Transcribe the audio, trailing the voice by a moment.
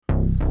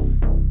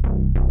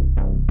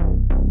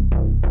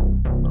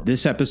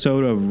This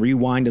episode of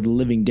Rewind of the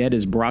Living Dead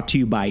is brought to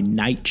you by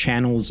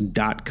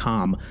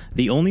nightchannels.com,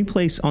 the only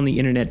place on the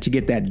internet to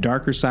get that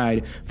darker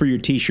side for your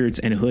t-shirts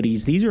and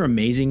hoodies. These are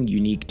amazing,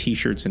 unique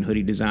t-shirts and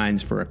hoodie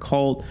designs for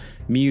occult,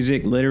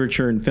 music,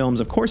 literature, and films.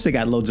 Of course, they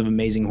got loads of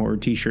amazing horror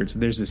t-shirts.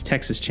 There's this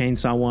Texas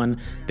Chainsaw one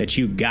that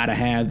you gotta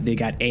have. They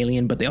got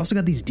Alien, but they also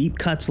got these deep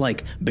cuts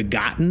like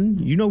Begotten.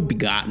 You know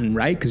Begotten,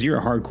 right? Because you're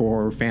a hardcore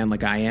horror fan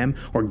like I am.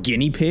 Or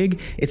Guinea Pig.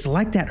 It's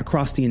like that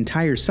across the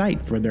entire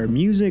site for their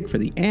music, for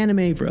the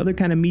anime, for other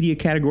kind of media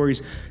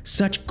categories.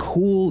 Such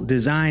cool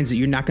designs that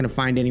you're not going to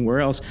find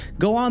anywhere else.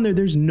 Go on there.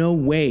 There's no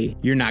way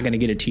you're not going to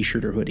get a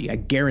t-shirt or hoodie. I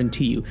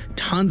guarantee you.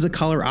 Tons of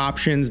color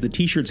options. The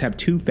t-shirts have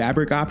 2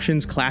 fabric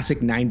options,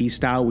 classic 90s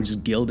style, which is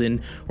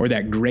Gildan, or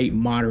that great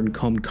modern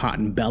combed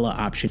cotton Bella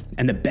option.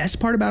 And the best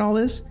part about all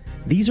this?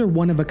 These are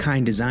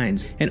one-of-a-kind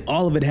designs, and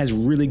all of it has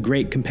really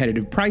great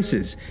competitive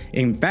prices.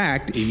 In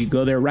fact, if you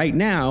go there right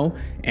now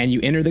and you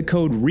enter the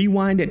code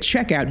REWIND at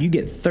checkout, you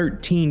get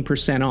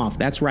 13% off.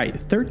 That's right,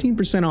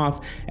 13%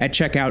 off at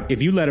checkout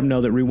if you let them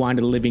know that Rewind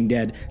of the Living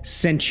Dead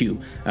sent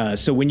you.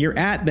 So when you're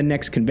at the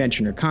next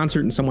convention or concert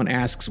and someone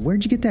asks,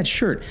 where'd you get that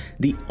shirt?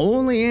 The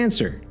only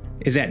answer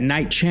is at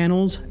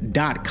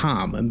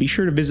nightchannels.com. And be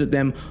sure to visit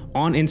them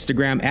on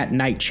Instagram at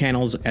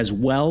nightchannels as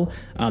well.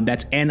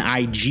 That's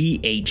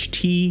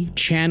NIGHT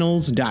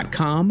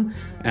channels.com.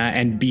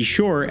 And be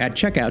sure at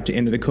checkout to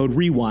enter the code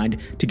REWIND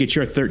to get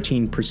your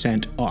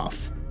 13%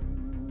 off.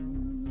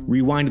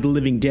 Rewind of the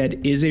Living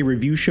Dead is a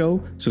review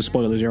show, so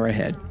spoilers are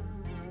ahead.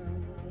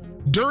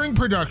 During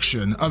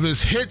production of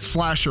his hit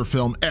slasher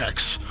film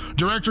X,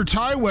 director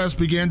Ty West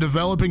began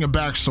developing a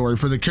backstory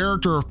for the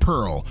character of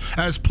Pearl,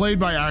 as played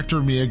by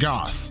actor Mia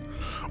Goth.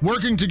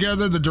 Working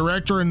together, the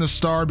director and the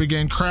star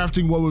began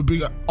crafting what would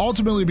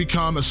ultimately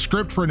become a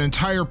script for an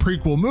entire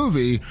prequel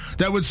movie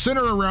that would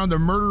center around the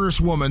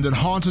murderous woman that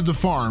haunted the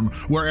farm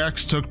where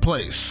X took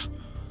place.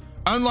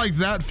 Unlike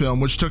that film,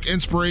 which took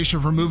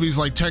inspiration from movies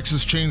like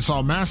Texas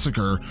Chainsaw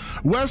Massacre,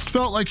 West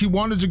felt like he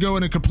wanted to go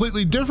in a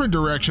completely different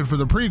direction for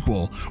the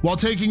prequel, while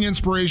taking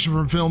inspiration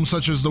from films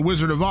such as The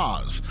Wizard of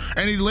Oz,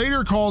 and he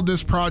later called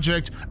this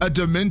project a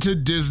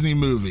demented Disney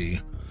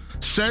movie.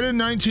 Set in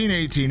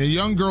 1918, a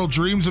young girl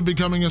dreams of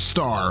becoming a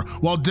star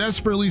while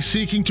desperately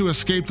seeking to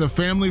escape the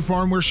family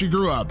farm where she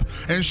grew up,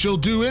 and she'll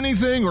do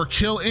anything or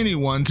kill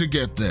anyone to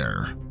get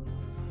there.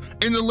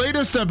 In the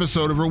latest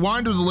episode of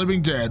Rewind of the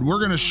Living Dead, we're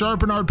going to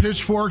sharpen our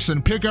pitchforks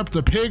and pick up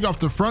the pig off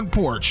the front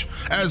porch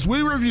as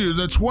we review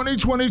the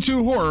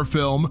 2022 horror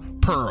film,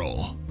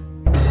 Pearl.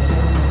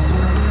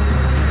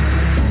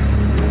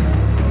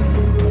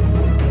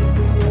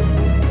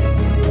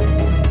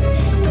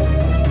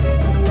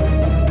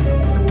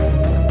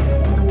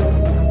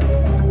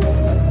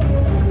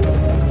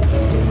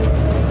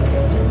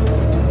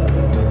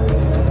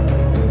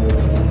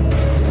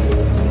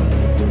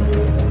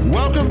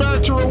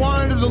 To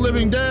Rewind of the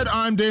Living Dead,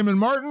 I'm Damon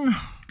Martin.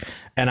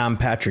 And I'm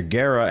Patrick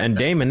Guerra. And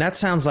Damon, that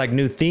sounds like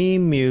new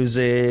theme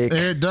music.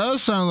 It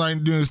does sound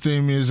like new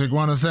theme music.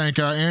 Want to thank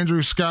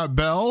Andrew Scott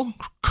Bell.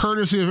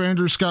 Courtesy of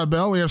Andrew Scott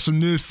Bell, we have some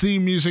new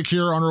theme music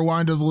here on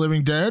Rewind of the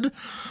Living Dead.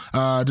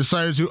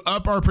 Decided to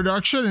up our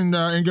production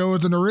and go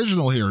with an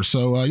original here.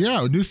 So,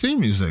 yeah, new theme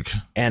music.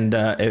 And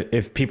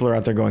if people are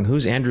out there going,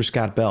 who's Andrew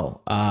Scott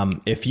Bell?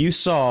 If you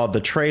saw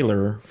the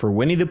trailer for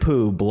Winnie the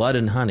Pooh, Blood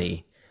and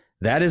Honey,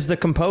 that is the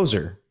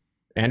composer.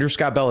 Andrew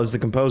Scott Bell is the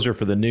composer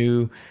for the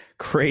new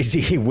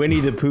crazy Winnie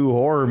the Pooh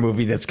horror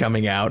movie that's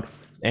coming out.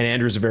 And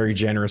Andrew's a very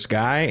generous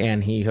guy,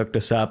 and he hooked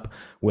us up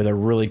with a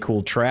really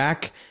cool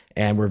track.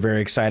 And we're very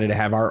excited to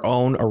have our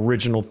own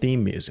original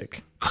theme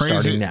music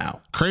starting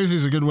now. Crazy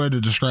is a good way to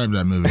describe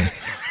that movie.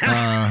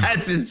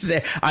 That's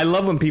insane. I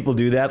love when people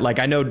do that. Like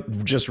I know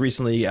just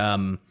recently,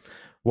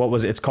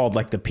 it's called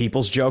like The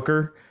People's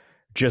Joker.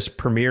 Just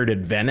premiered at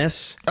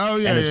Venice. Oh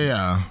yeah,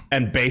 yeah.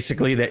 And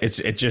basically that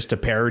it's just a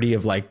parody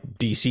of like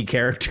DC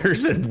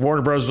characters, and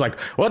Warner Bros was like,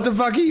 "What the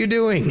fuck are you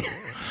doing?"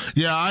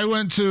 Yeah, I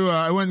went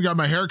and got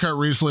my haircut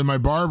recently. My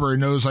barber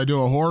knows I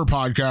do a horror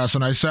podcast,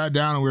 and I sat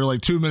down and we were like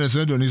 2 minutes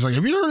into it, and he's like,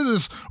 "Have you heard of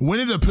this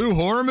Winnie the Pooh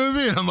horror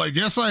movie?" And I'm like,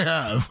 "Yes, I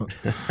have."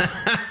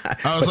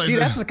 I was like, "See,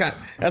 that's the kind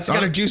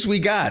of juice we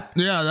got."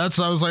 Yeah, I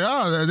was like,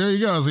 "Oh, there you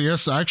go." I was like,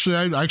 "Yes, actually,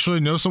 I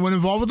actually know someone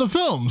involved with the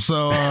film."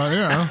 So,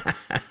 yeah.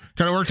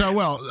 Kind of worked out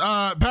well.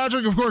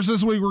 Patrick, of course,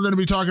 this week we're going to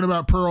be talking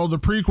about Pearl, the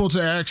prequel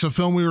to X, a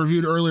film we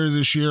reviewed earlier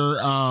this year.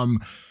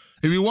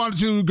 If you want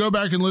to go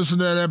back and listen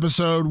to that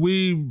episode,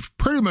 we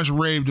pretty much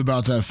raved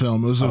about that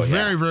film. It was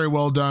very, very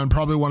well done.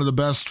 Probably one of the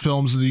best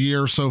films of the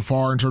year so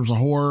far in terms of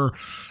horror.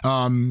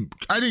 I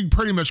think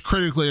pretty much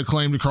critically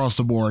acclaimed across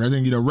the board. I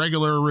think,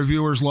 regular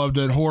reviewers loved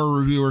it. Horror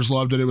reviewers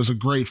loved it. It was a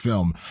great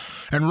film.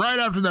 And right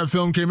after that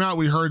film came out,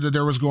 we heard that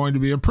there was going to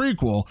be a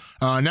prequel.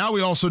 Now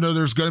we also know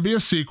there's going to be a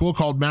sequel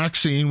called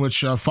Maxine,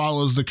 which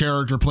follows the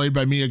character played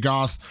by Mia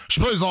Goth.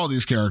 She plays all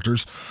these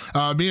characters.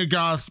 Mia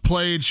Goth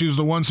she was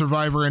the one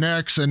survivor in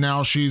X, and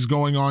now she's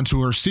going on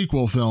to her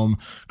sequel film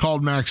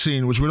called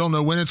Maxine, which we don't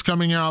know when it's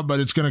coming out, but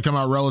it's going to come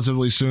out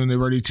relatively soon. They've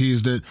already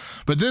teased it.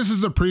 But this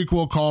is a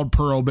prequel called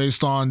Pearl,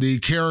 based on the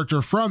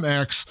character from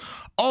X,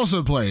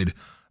 also played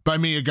by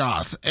Mia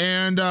Goth.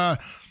 And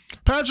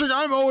Patrick,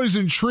 I'm always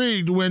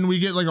intrigued when we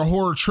get like a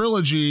horror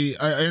trilogy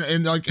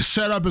and like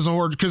set up as a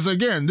horror, because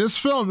again, this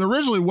film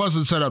originally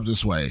wasn't set up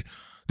this way.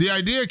 The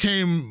idea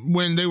came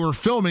when they were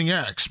filming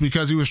X,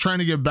 because he was trying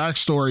to give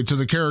backstory to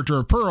the character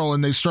of Pearl,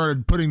 and they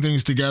started putting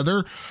things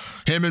together,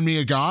 him and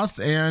Mia Goth,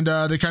 and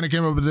they kind of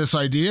came up with this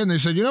idea, and they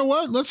said, you know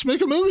what, let's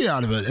make a movie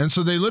out of it. And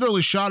so they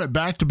literally shot it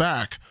back to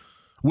back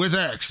with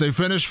X. They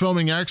finished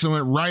filming X and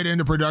went right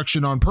into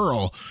production on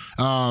Pearl.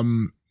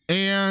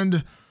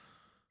 And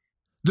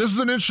this is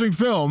an interesting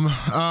film.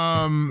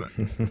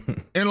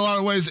 In a lot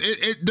of ways,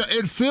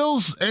 it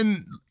feels,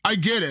 and I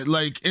get it,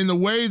 like in the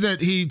way that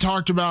he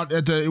talked about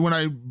when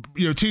I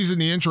teased in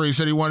the intro, he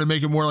said he wanted to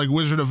make it more like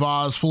Wizard of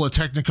Oz, full of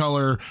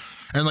Technicolor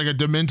and like a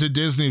demented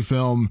Disney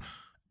film.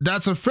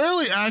 That's a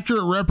fairly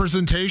accurate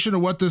representation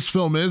of what this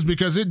film is,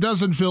 because it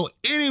doesn't feel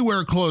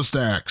anywhere close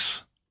to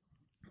X.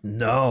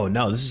 No,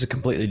 this is a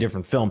completely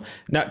different film.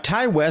 Now,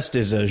 Ty West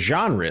is a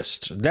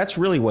genreist. That's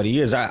really what he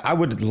is. I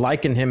would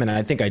liken him, and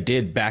I think I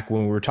did back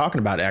when we were talking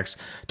about X,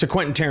 to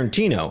Quentin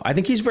Tarantino. I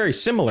think he's very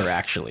similar,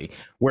 actually,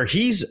 where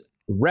he's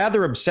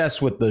rather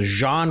obsessed with the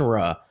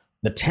genre,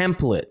 the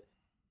template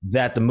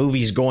that the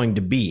movie's going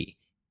to be,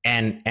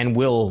 and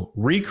will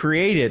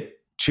recreate it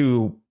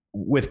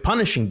with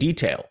punishing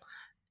detail.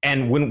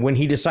 And when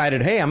he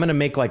decided, hey, I'm going to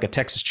make like a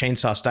Texas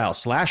Chainsaw style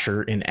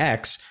slasher in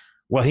X,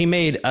 well, he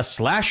made a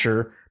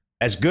slasher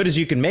as good as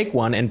you can make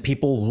one, and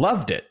people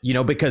loved it,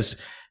 because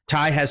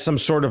Ty has some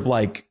sort of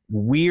like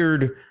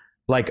weird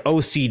like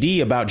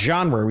OCD about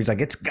genre. He's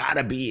like, it's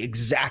gotta be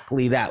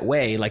exactly that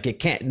way. Like it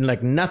can't,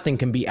 like nothing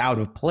can be out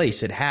of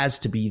place. It has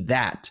to be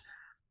that.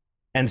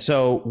 And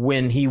so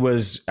when he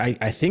was,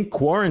 I think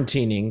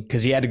quarantining,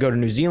 because he had to go to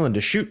New Zealand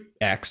to shoot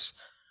X,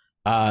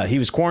 he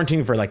was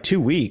quarantining for like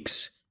 2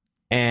 weeks,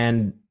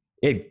 and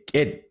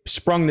it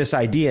sprung this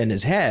idea in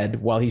his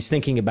head while he's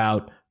thinking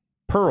about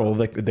Pearl,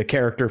 the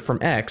character from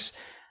X,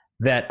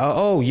 that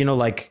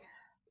like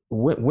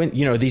when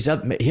these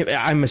other,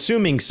 I'm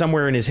assuming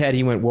somewhere in his head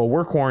he went, well,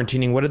 we're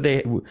quarantining.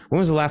 When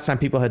was the last time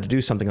people had to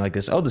do something like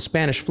this? Oh, the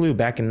Spanish flu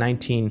back in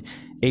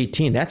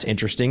 1918. That's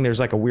interesting. There's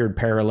like a weird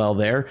parallel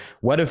there.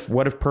 What if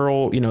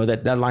Pearl,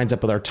 that lines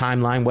up with our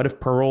timeline? What if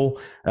Pearl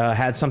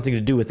had something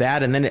to do with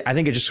that? And then I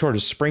think it just sort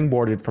of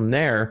springboarded from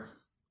there.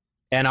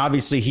 And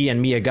obviously he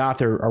and Mia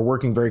Goth are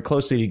working very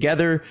closely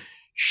together.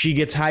 She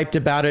gets hyped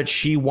about it.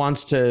 She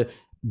wants to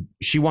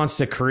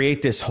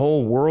create this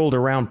whole world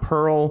around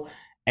Pearl,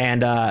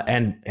 and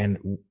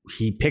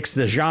he picks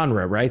the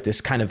genre, right?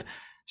 This kind of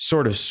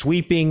sort of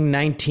sweeping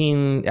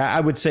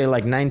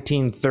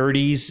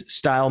 1930s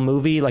style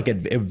movie, like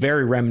a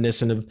very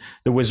reminiscent of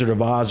The Wizard of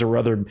Oz or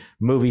other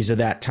movies of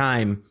that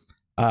time.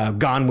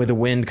 Gone with the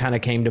Wind kind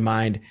of came to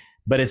mind,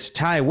 but it's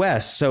Ty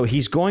West, so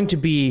he's going to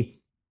be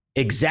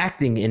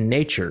exacting in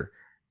nature.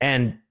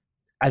 And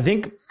I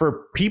think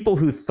for people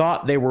who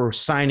thought they were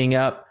signing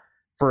up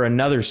for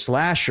another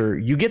slasher,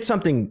 you get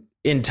something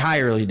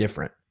entirely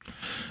different.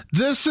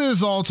 This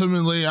is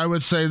ultimately, I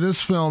would say this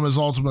film is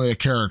ultimately a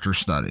character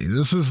study.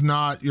 This is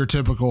not your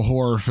typical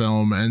horror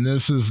film. And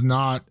this is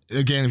not,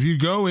 again, if you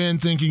go in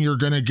thinking you're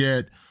going to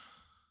get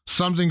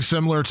something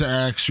similar to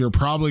X, you're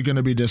probably going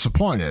to be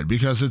disappointed,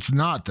 because it's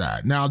not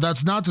that. Now,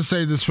 that's not to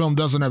say this film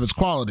doesn't have its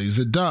qualities.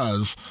 It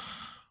does.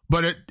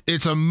 But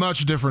it's a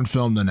much different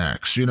film than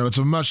X. It's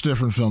a much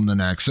different film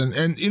than X.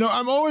 And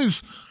I'm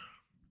always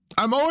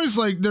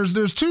like,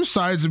 there's two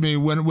sides of me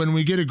when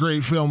we get a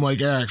great film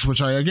like X,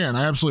 which I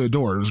absolutely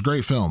adore. It was a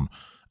great film.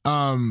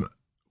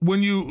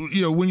 When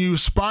you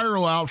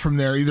spiral out from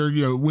there, either,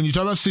 when you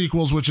talk about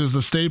sequels, which is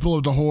the staple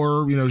of the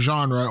horror,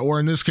 genre, or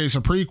in this case, a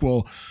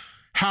prequel,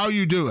 how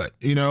you do it,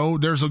 and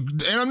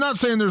I'm not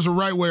saying there's a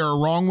right way or a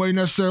wrong way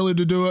necessarily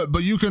to do it,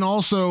 but you can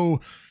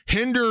also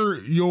hinder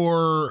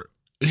your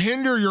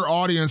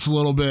audience a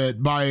little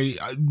bit by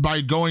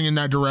going in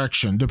that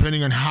direction,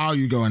 depending on how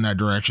you go in that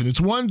direction. It's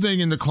one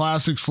thing in the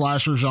classic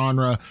slasher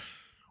genre,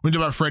 when you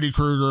talk about Freddy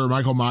Krueger or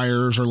Michael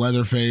Myers or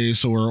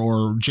Leatherface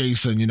or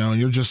Jason, and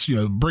you're just,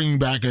 bringing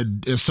back a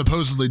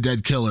supposedly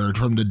dead killer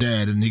from the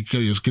dead, and he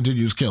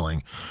continues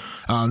killing.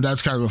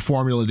 That's kind of a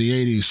formula of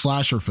the 80s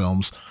slasher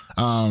films.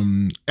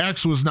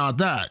 X was not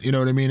that, you know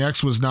what I mean?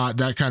 X was not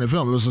that kind of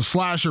film. It was a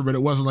slasher, but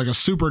it wasn't like a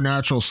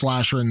supernatural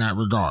slasher in that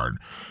regard.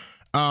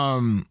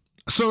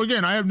 So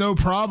again, I have no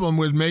problem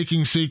with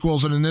making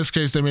sequels, and in this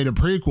case, they made a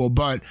prequel,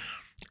 but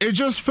it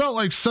just felt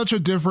like such a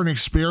different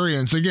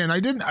experience. Again,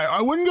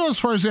 I wouldn't go as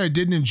far as say I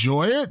didn't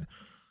enjoy it,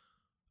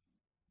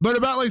 but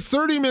about like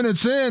 30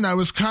 minutes in, I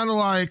was kind of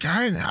like,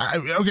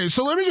 okay,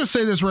 so let me just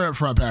say this right up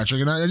front,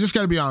 Patrick, and I just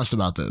got to be honest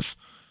about this.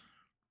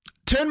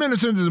 10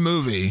 minutes into the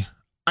movie,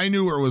 I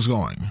knew where it was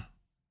going.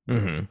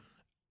 Mm-hmm.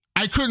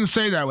 I couldn't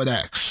say that with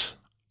X.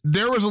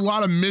 There was a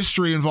lot of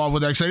mystery involved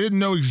with X. I didn't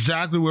know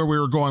exactly where we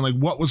were going, like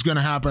what was going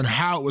to happen,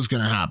 how it was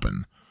going to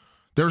happen.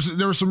 There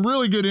was some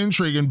really good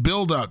intrigue and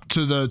build up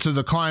to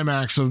the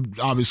climax of,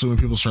 obviously, when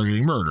people start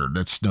getting murdered.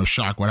 That's no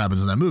shock what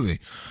happens in that movie.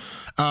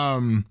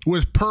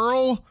 With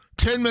Pearl,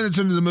 10 minutes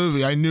into the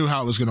movie, I knew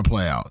how it was going to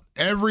play out.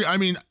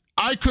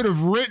 I could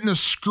have written a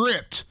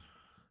script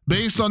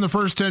based on the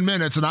first 10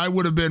 minutes, and I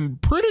would have been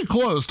pretty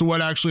close to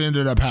what actually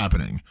ended up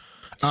happening.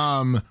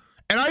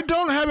 And I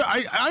don't have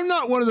I'm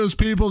not one of those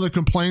people that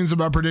complains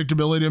about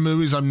predictability in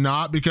movies. I'm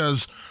not,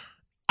 because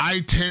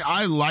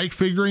I like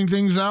figuring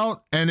things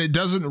out, and it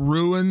doesn't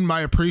ruin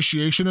my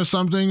appreciation of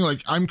something.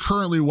 Like, I'm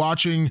currently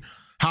watching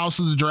House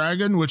of the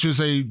Dragon, which is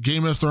a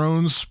Game of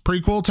Thrones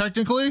prequel,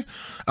 technically.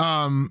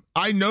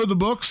 I know the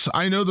books.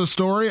 I know the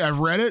story. I've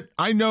read it.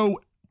 I know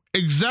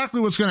exactly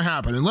what's going to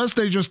happen, unless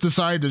they just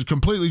decide to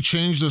completely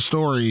change the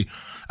story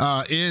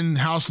in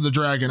House of the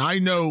Dragon. I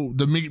know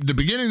the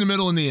beginning, the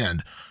middle, and the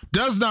end.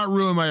 Does not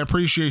ruin my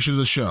appreciation of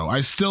the show. I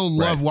still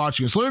love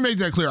watching it. So let me make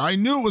that clear. I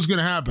knew it was going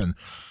to happen.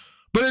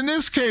 But in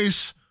this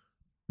case,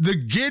 the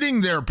getting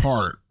there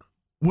part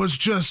was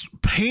just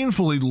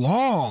painfully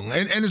long.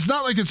 And it's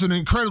not like it's an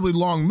incredibly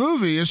long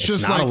movie. It's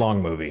just not like a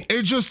long movie.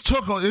 It just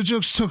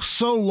took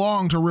so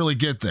long to really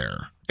get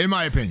there, in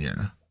my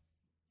opinion.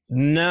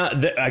 No,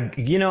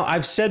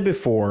 I've said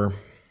before,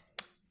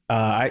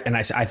 I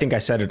think I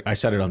said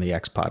it on the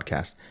X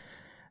podcast,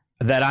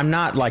 that I'm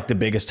not like the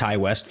biggest Ty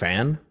West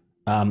fan.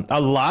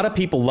 A lot of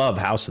people love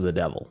House of the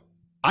Devil.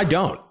 I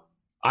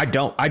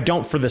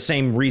don't for the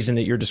same reason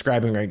that you're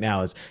describing right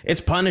now. It's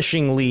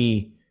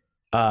punishingly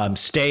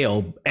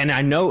stale, and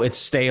I know it's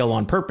stale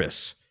on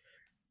purpose.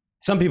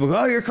 Some people go,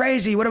 "Oh, you're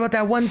crazy. What about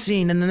that one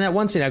scene?" And then that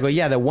one scene, I go,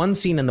 "Yeah, that one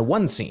scene and the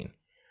one scene."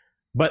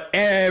 But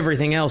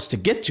everything else to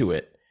get to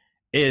it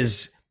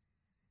is,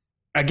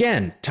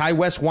 again, Ty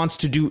West wants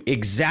to do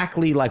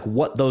exactly like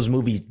what those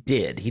movies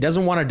did. He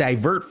doesn't want to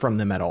divert from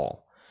them at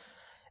all.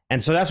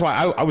 And so that's why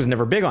I was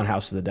never big on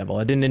House of the Devil.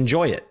 I didn't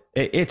enjoy it.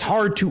 It's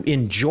hard to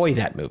enjoy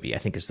that movie, I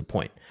think, is the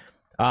point.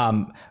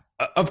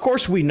 Of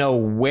course, we know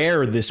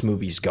where this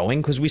movie's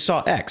going because we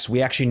saw X. We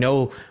actually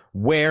know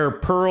where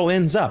Pearl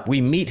ends up.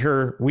 We meet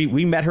her.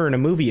 We met her in a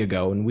movie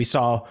ago, and we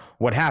saw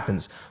what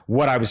happens.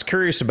 What I was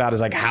curious about is,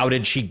 like, how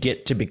did she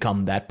get to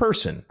become that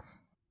person?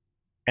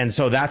 And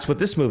so that's what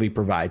this movie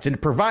provides. And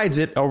it provides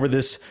it over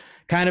this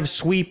kind of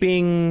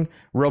sweeping,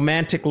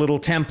 romantic little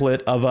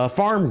template of a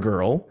farm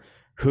girl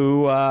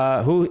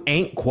who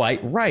ain't quite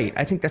right.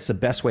 I think that's the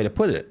best way to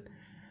put it.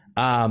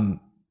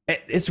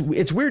 It's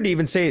weird to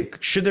even say,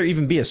 should there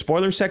even be a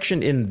spoiler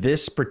section in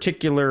this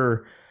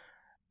particular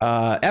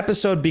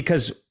episode?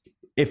 Because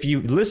if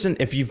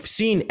you've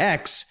seen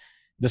X,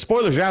 the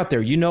spoilers are out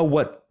there. You know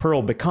what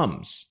Pearl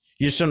becomes.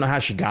 You just don't know how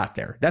she got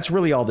there. That's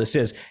really all this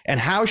is.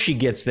 And how she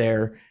gets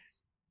there,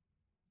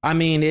 I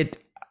mean,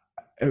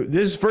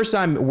 this is the first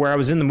time where I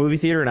was in the movie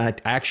theater and I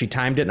actually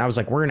timed it, and I was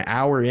like, we're an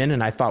hour in,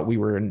 and I thought we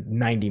were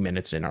 90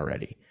 minutes in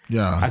already.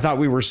 Yeah. I thought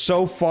we were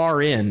so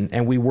far in,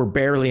 and we were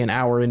barely an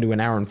hour into an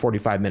hour and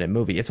 45-minute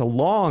movie.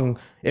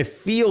 It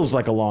feels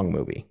like a long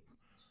movie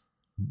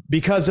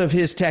because of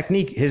his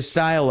technique, his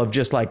style of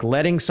just like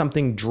letting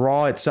something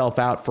draw itself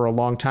out for a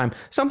long time.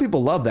 Some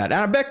people love that.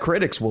 And I bet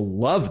critics will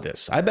love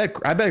this. I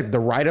bet the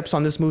write-ups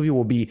on this movie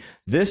will be,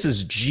 this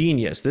is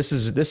genius. This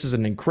is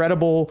an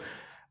incredible,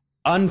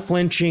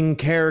 unflinching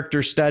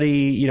character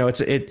study.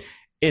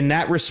 In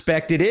that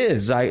respect, it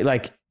is. I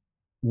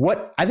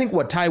think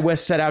what Ty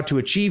West set out to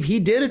achieve, he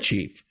did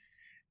achieve.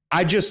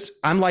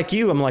 I'm like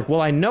you. I'm like,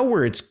 well, I know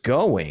where it's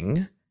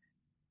going.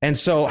 And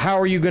so how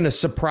are you going to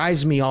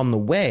surprise me on the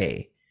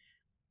way?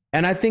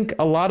 And I think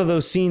a lot of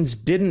those scenes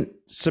didn't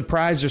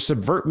surprise or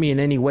subvert me in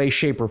any way,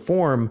 shape, or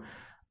form.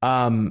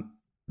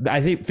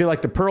 I feel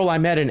like the Pearl I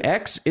met in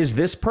X is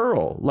this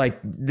Pearl. Like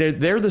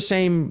they're the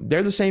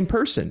same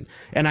person.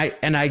 And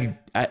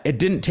it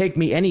didn't take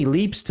me any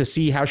leaps to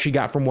see how she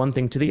got from one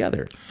thing to the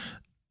other.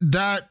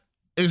 That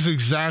is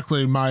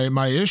exactly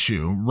my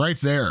issue right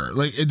there.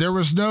 Like, there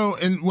was no,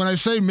 and when I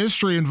say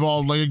mystery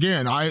involved, like,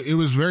 again, it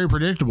was very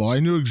predictable. I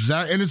knew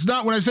exactly, and it's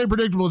not, when I say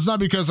predictable, it's not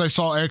because I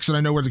saw X and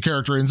I know where the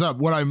character ends up.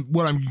 What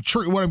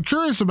I'm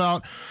curious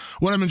about,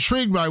 what I'm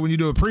intrigued by when you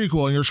do a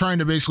prequel and you're trying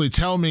to basically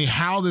tell me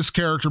how this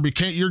character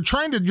became, you're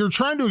trying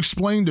to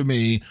explain to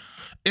me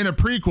in a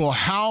prequel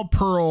how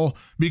Pearl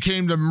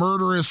became the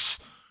murderous,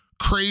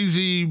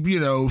 crazy,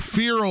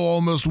 feral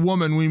almost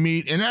woman we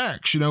meet in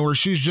X, where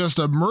she's just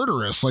a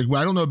murderess. Like,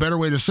 I don't know a better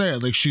way to say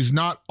it. Like, she's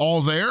not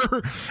all there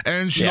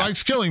and she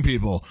likes killing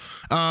people.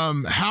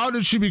 How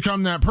did she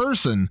become that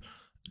person?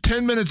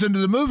 10 minutes into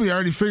the movie, I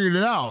already figured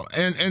it out.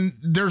 And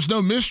there's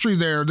no mystery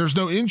there. There's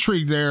no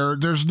intrigue there.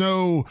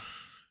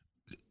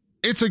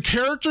 It's a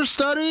character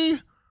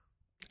study.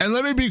 And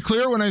let me be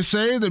clear when I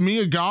say that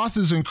Mia Goth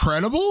is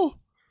incredible.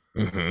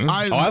 Mm-hmm.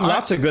 I have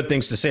lots of good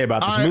things to say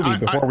about this movie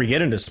before we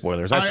get into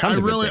spoilers. I have tons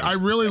of good things. I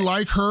really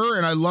like her,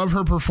 and I love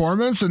her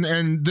performance.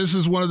 And this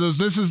is one of those.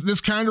 This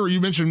kind of,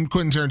 you mentioned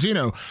Quentin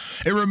Tarantino.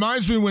 It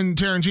reminds me when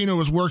Tarantino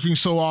was working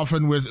so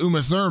often with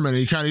Uma Thurman.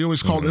 He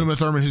always called Uma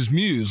Thurman his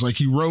muse. Like,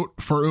 he wrote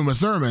for Uma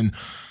Thurman.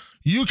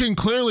 You can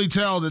clearly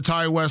tell that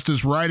Ty West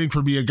is writing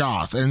for Mia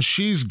Goth, and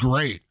she's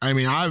great. I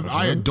mean,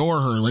 I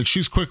adore her. Like,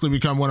 she's quickly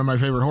become one of my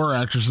favorite horror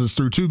actresses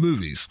through 2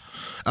 movies.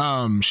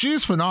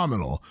 She's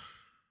phenomenal.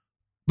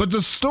 But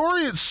the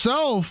story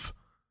itself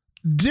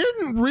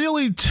didn't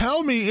really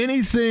tell me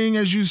anything,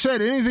 as you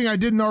said, anything I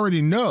didn't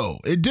already know.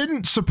 It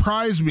didn't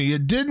surprise me.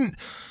 It didn't,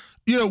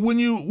 when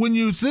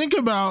you think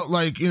about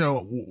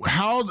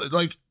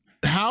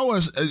how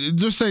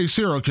just say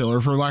serial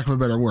killer for lack of a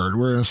better word,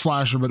 we're in a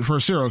slasher, but for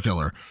a serial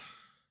killer,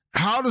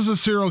 how does a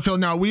serial killer?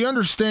 Now we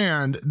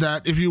understand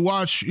that if you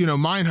watch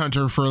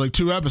Mindhunter for like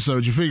 2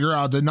 episodes, you figure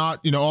out that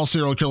not all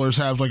serial killers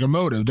have like a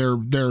motive.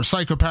 They're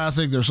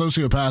psychopathic, they're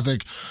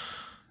sociopathic.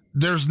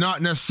 There's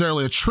not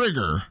necessarily a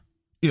trigger.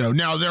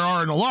 Now there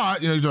aren't a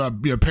lot,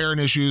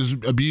 parent issues,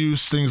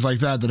 abuse, things like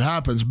that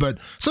happens, but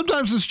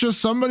sometimes it's just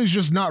somebody's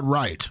just not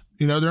right.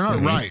 They're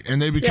not right,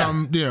 and they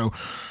become,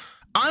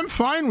 I'm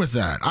fine with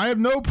that. I have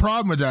no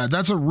problem with that.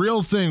 That's a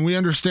real thing. We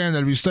understand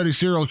that if you study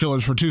serial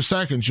killers for 2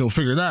 seconds, you'll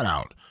figure that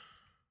out.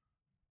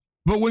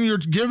 But when you're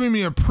giving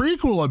me a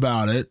prequel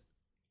about it,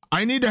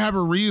 I need to have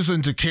a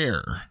reason to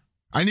care.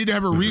 I need to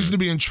have a reason to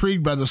be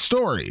intrigued by the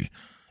story.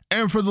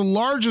 And for the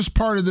largest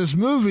part of this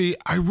movie,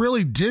 I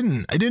really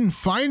didn't. I didn't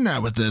find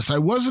that with this. I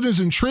wasn't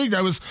as intrigued.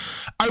 I was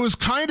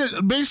kind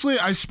of, basically,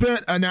 I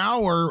spent an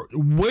hour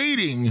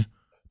waiting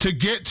to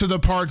get to the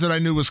part that I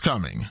knew was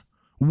coming.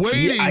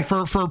 Waiting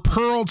for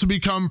Pearl to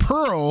become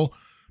Pearl,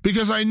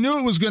 because I knew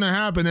it was going to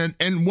happen.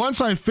 And once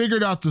I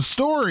figured out the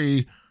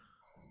story,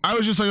 I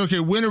was just like,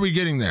 okay, when are we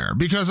getting there?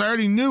 Because I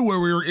already knew where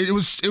we were. It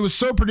was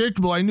so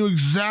predictable. I knew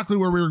exactly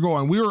where we were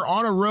going. We were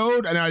on a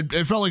road, and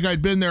it felt like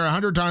I'd been there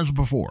 100 times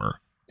before.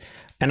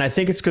 And I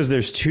think it's because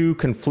there's 2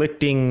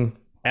 conflicting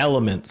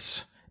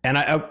elements. And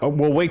I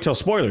will wait till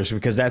spoilers,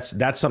 because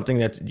that's something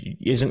that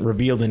isn't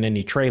revealed in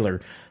any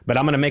trailer. But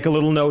I'm going to make a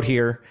little note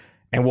here,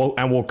 and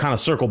we'll kind of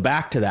circle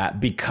back to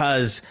that,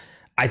 because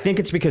I think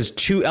it's because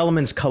 2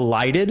 elements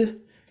collided,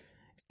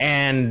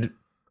 and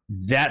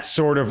that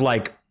sort of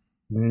like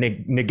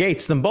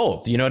negates them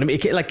both. You know what I mean?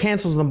 It like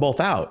cancels them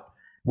both out,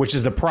 which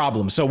is the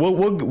problem. So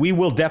we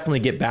will definitely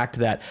get back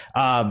to that.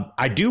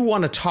 I do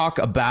want to talk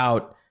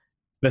about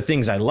the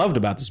things I loved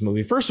about this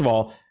movie. First of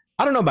all,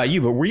 I don't know about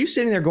you, but were you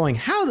sitting there going,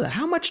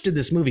 how much did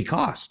this movie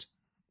cost?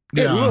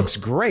 It looks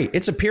great.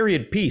 It's a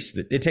period piece.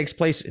 It takes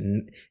place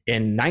in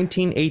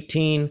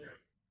 1918.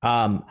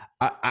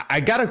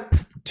 I got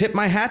to tip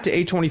my hat to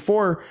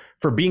A24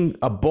 for being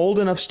a bold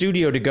enough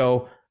studio to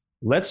go,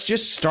 let's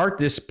just start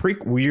this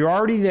prequel. We're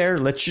already there.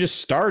 Let's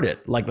just start it.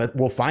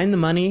 We'll find the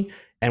money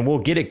and we'll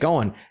get it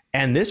going.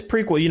 And this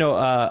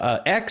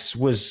prequel, X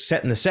was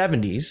set in the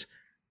 70s.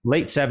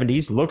 Late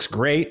 70s, looks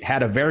great,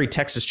 had a very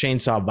Texas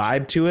Chainsaw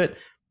vibe to it,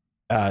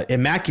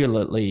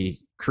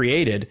 immaculately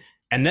created.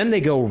 And then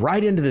they go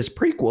right into this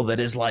prequel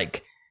that is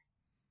like,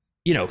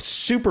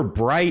 super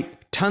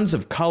bright, tons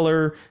of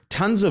color,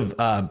 tons of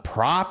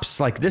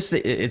props like this.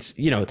 It's,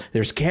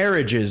 there's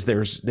carriages,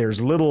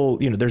 there's little,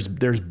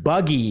 there's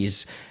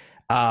buggies,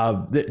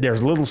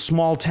 there's little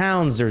small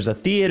towns, there's a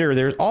theater,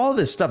 there's all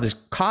this stuff, there's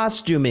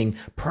costuming,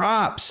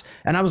 props.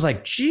 And I was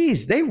like,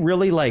 geez, they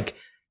really like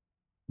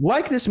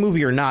this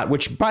movie or not,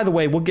 which by the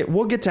way, we'll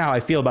get to how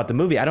I feel about the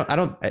movie. I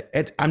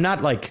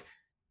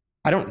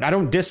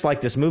don't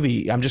dislike this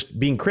movie. I'm just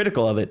being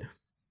critical of it.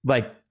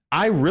 Like,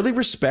 I really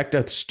respect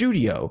a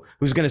studio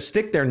who's going to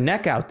stick their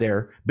neck out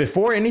there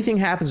before anything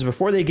happens,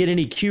 before they get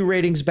any Q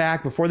ratings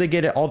back, before they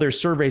get all their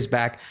surveys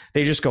back.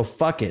 They just go,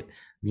 fuck it.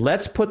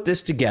 Let's put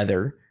this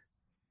together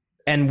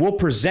and we'll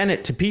present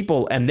it to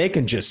people and they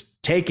can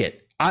just take it.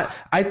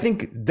 I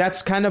think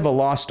that's kind of a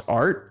lost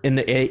art in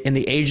the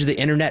age of the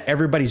internet.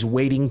 Everybody's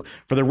waiting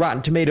for the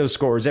Rotten Tomatoes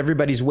scores.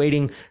 Everybody's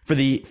waiting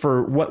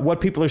for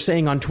what people are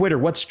saying on Twitter,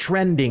 what's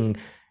trending.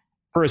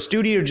 For a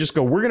studio to just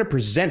go, we're going to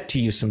present to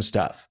you some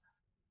stuff.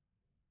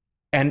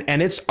 And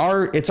it's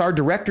our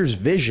director's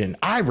vision.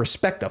 I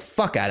respect the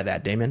fuck out of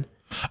that, Damon.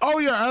 Oh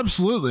yeah,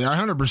 absolutely.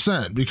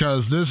 100%,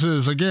 because this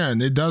is, again,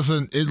 it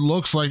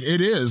looks like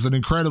it is an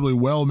incredibly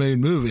well-made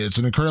movie. It's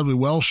an incredibly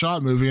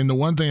well-shot movie. And the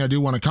one thing I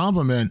do want to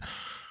compliment,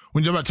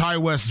 when you talk about Ty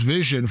West's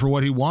vision for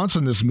what he wants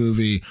in this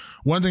movie,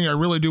 one thing I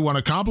really do want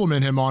to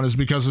compliment him on is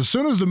because as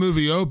soon as the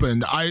movie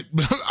opened, I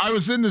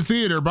was in the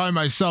theater by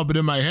myself, but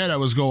in my head I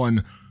was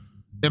going,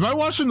 am I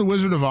watching The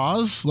Wizard of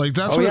Oz? Like,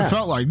 that's what it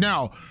felt like.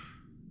 Now,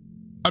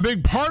 a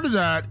big part of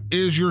that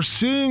is you're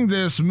seeing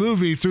this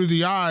movie through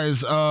the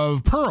eyes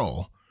of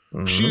Pearl.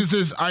 Mm-hmm. She's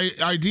this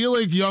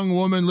idyllic young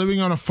woman living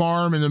on a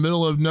farm in the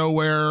middle of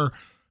nowhere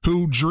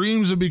who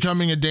dreams of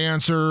becoming a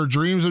dancer,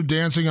 dreams of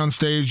dancing on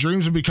stage,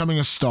 dreams of becoming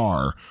a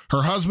star.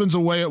 Her husband's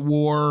away at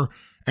war,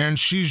 and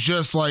she's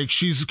just like,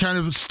 she's kind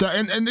of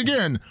and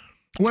again,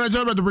 when I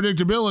talk about the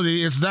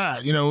predictability, it's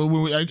that,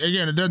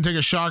 again, it doesn't take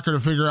a shocker to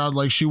figure out,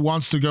 like, she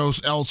wants to go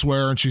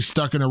elsewhere and she's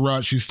stuck in a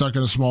rut. She's stuck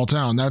in a small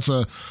town. That's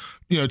a,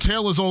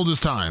 tale as old as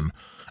time.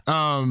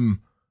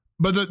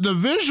 But the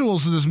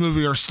visuals of this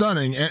movie are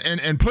stunning,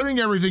 and putting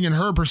everything in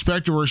her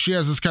perspective, where she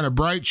has this kind of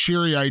bright,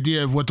 cheery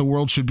idea of what the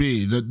world should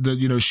be,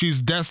 that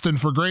she's destined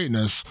for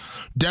greatness,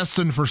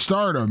 destined for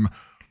stardom.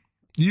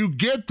 You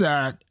get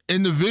that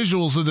in the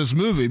visuals of this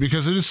movie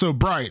because it is so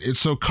bright,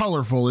 it's so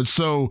colorful, it's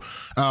so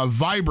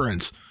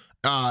vibrant,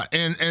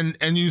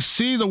 and you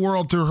see the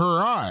world through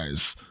her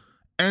eyes.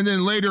 And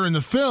then later in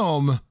the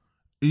film,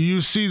 you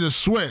see the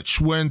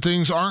switch when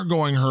things aren't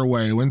going her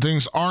way, when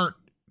things aren't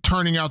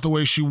turning out the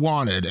way she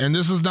wanted. And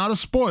this is not a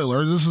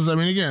spoiler. This is,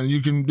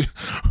 again,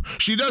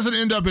 she doesn't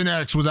end up in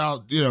X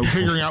without,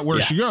 figuring out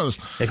where she goes.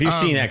 If you've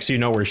seen X, you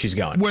know where she's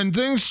going. When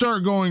things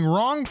start going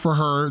wrong for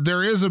her,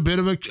 there is a bit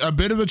of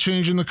a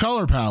change in the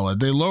color palette.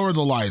 They lower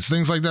the lights,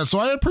 things like that. So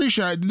I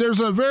appreciate,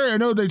 I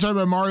know they talk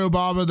about Mario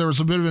Bava. There was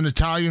a bit of an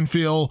Italian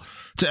feel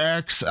to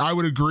X. I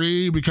would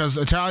agree, because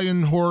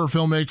Italian horror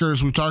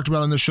filmmakers, we've talked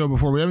about on this show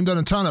before. We haven't done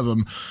a ton of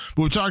them,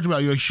 but we've talked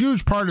about a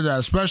huge part of that,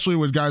 especially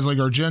with guys like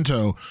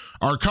Argento,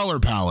 our color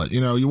palette.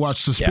 You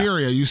watch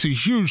Suspiria, you see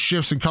huge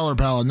shifts in color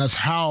palette, and that's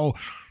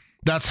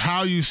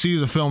how you see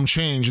the film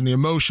change, and the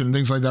emotion and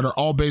things like that are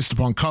all based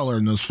upon color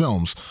in those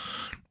films.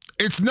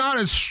 It's not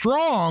as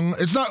strong,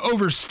 it's not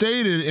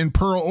overstated in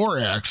Pearl or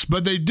X,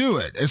 but they do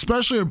it.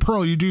 Especially in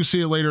Pearl, you do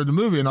see it later in the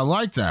movie, and I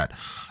like that.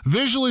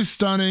 Visually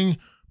stunning,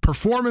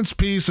 performance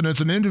piece, and it's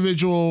an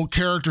individual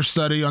character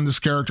study on this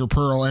character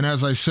Pearl. And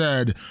as I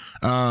said,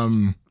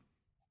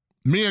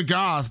 Mia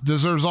Goth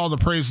deserves all the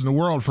praise in the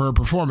world for her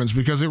performance,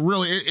 because it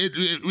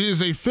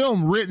is a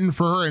film written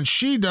for her, and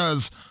she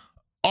does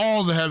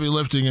all the heavy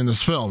lifting in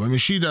this film. I mean,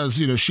 she does,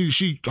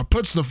 she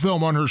puts the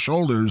film on her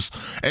shoulders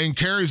and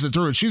carries it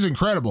through, and she's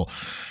incredible.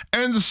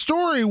 And the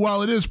story,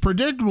 while it is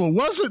predictable,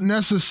 wasn't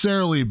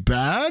necessarily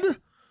bad.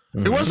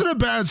 It wasn't a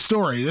bad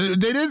story. They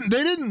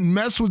didn't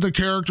mess with the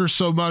character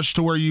so much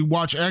to where you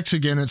watch X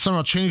again and it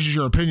somehow changes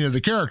your opinion of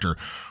the character.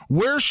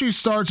 Where she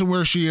starts and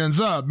where she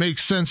ends up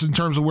makes sense in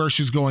terms of where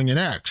she's going in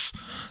X.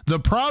 The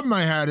problem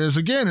I had is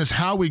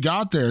how we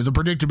got there, the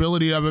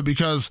predictability of it,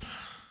 because,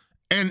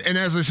 and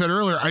as I said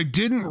earlier, I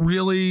didn't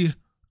really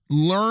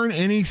learn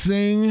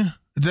anything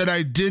that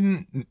I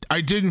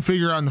didn't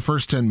figure out in the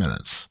first 10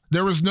 minutes.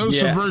 There was no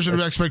subversion of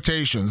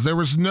expectations.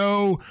 Here's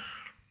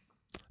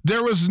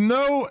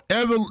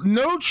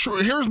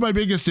my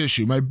biggest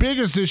issue. My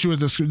biggest issue with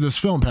this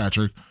film,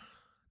 Patrick,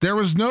 there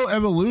was no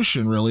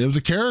evolution really of the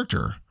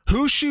character.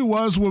 Who she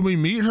was when we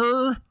meet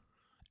her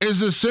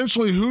is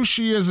essentially who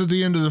she is at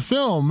the end of the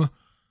film,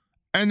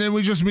 and then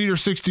we just meet her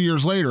 60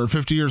 years later or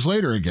 50 years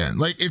later again.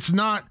 Like, it's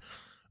not,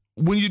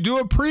 when you do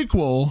a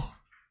prequel,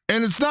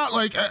 and it's not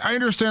like, I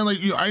understand, like,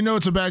 I know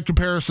it's a bad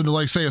comparison to,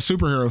 like, say, a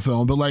superhero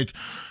film, but like,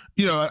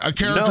 a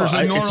character's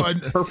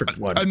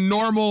a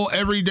normal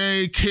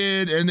everyday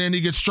kid, and then he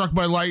gets struck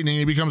by lightning and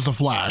he becomes the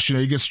Flash.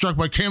 He gets struck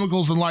by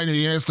chemicals and lightning.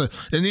 He has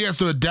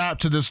to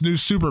adapt to this new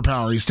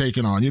superpower he's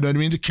taken on. You know what I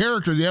mean? The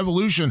character, the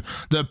evolution,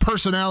 the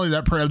personality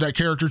of that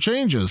character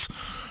changes.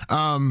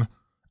 I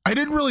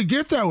didn't really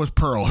get that with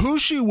Pearl. Who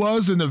she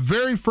was in the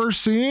very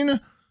first scene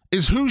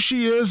is who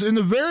she is in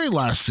the very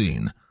last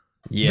scene.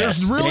 Yes,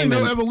 there's really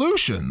no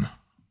evolution.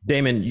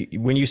 Damon,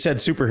 when you said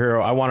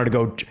superhero, I wanted to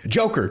go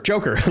Joker.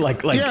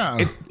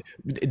 Yeah.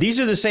 These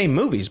are the same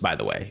movies, by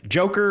the way.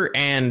 Joker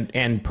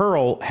and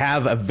Pearl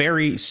have a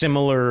very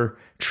similar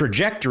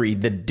trajectory.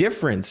 The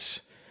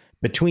difference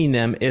between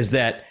them is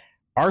that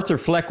Arthur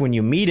Fleck, when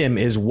you meet him,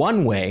 is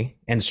one way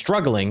and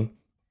struggling,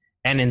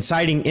 and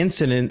inciting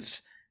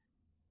incidents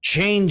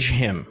change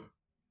him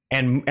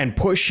and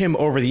push him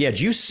over the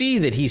edge. You see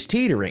that he's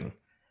teetering,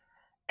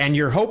 and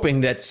you're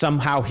hoping that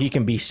somehow he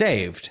can be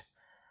saved.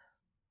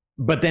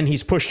 But then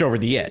he's pushed over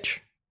the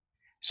edge.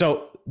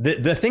 So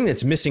the thing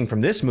that's missing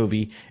from this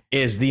movie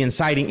is the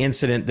inciting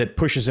incident that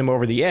pushes him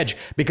over the edge,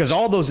 because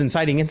all those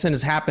inciting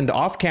incidents happened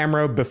off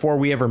camera before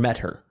we ever met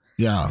her.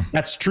 Yeah.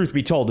 That's truth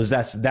be told, is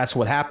that's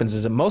what happens,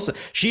 is that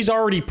she's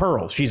already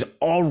Pearl. She's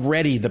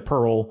already the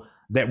Pearl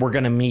that we're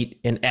going to meet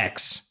in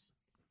X.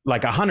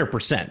 Like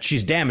 100%.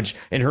 She's damaged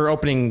in her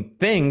opening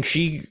thing.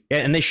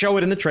 And they show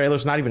it in the trailer.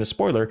 It's not even a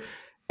spoiler.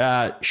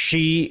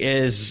 She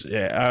is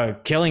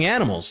killing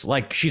animals.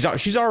 Like, she's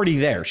already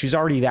there. She's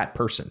already that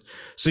person.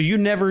 So you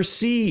never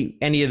see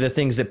any of the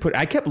things that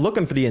I kept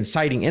looking for the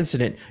inciting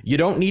incident. You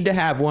don't need to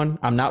have one.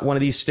 I'm not one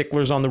of these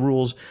sticklers on the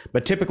rules,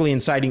 but typically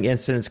inciting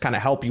incidents kind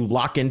of help you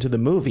lock into the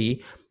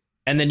movie,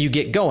 and then you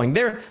get going.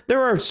 There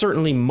are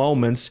certainly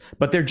moments,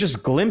 but they're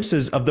just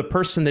glimpses of the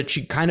person that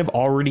she kind of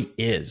already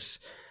is.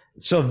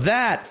 So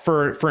that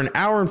for an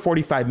hour and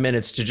 45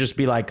 minutes to just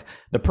be like,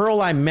 the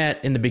Pearl I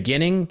met in the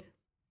beginning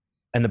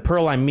and the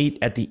Pearl I meet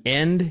at the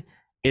end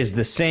is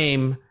the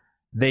same.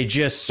 They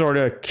just sort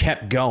of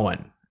kept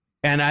going.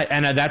 And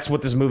that's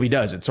what this movie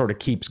does. It sort of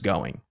keeps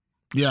going.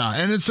 Yeah.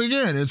 And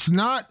it's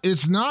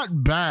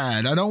not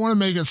bad. I don't want to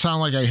make it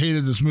sound like I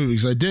hated this movie,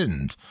 because I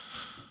didn't.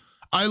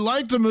 I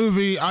liked the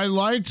movie. I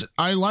liked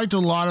a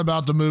lot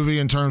about the movie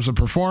in terms of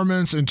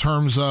performance, in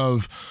terms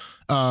of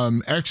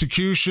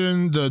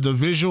execution, the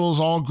visuals,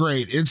 all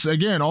great. It's,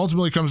 again,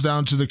 ultimately comes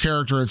down to the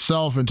character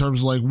itself in terms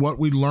of like what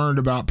we learned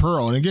about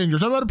Pearl. And again, you're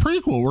talking about a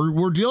prequel.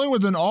 We're dealing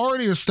with an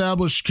already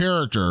established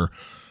character.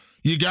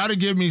 You got to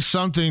give me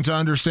something to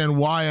understand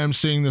why I'm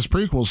seeing this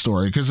prequel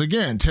story. Because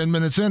again, 10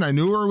 minutes in, I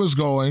knew where it was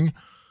going.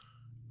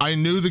 I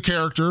knew the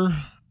character,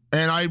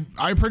 and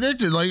I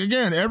predicted, like,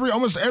 again,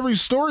 almost every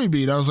story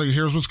beat. I was like,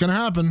 here's what's going to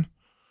happen.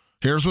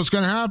 Here's what's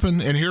going to happen,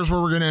 and here's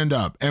where we're going to end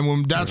up. And when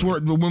we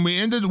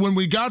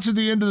got to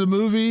the end of the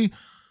movie,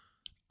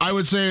 I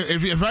would say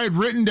if I had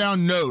written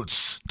down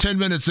notes 10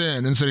 minutes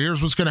in and said,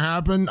 here's what's going to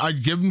happen,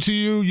 I'd give them to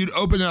you. You'd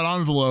open that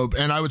envelope,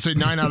 and I would say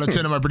 9 out of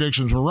 10 of my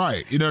predictions were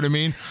right. You know what I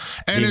mean?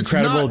 And the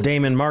incredible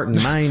Damon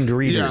Martin, mind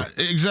reader. Yeah,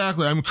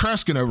 exactly. I'm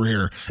Kreskin over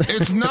here.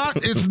 It's not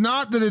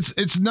that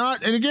it's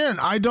not. And again,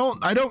 I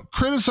don't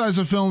criticize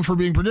a film for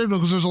being predictable,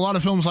 because there's a lot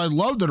of films I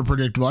love that are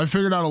predictable. I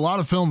figured out a lot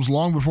of films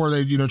long before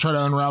they, try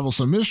to unravel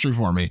some mystery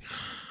for me.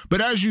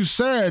 But as you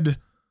said,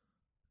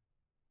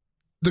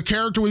 the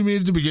character we meet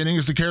at the beginning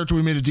is the character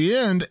we meet at the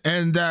end,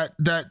 and that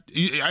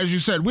as you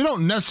said, we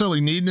don't necessarily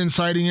need an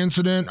inciting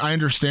incident. I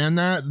understand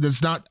that.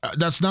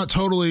 That's not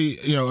totally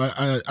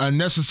a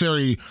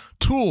necessary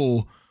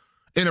tool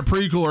in a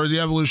prequel or the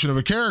evolution of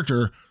a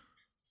character.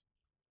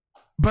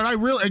 But I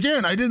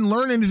didn't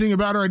learn anything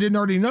about her I didn't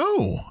already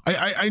know.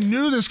 I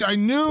knew this. I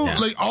knew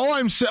like all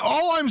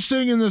I'm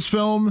seeing in this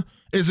film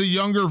is a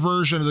younger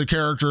version of the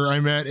character I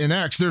met in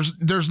X.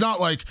 There's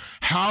not like,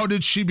 how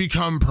did she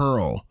become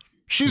Pearl?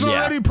 She's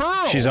already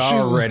Pearl. She's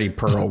already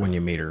Pearl when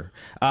you meet her.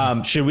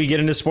 Should we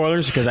get into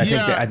spoilers? Because I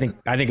think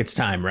it's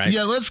time, right?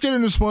 Yeah, let's get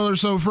into spoilers.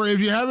 So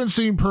if you haven't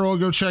seen Pearl,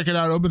 go check it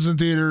out. It opens in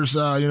theaters,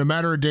 a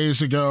matter of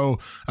days ago.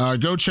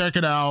 Go check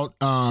it out.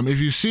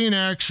 If you've seen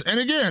X, and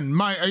again,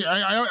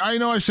 I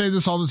know I say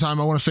this all the time.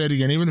 I want to say it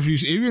again. Even if you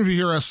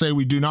hear us say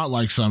we do not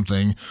like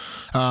something,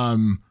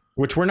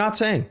 which we're not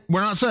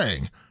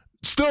saying.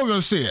 Still go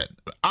see it.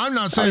 I'm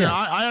not saying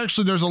I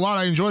actually, there's a lot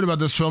I enjoyed about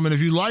this film. And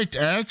if you liked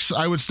X,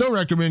 I would still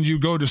recommend you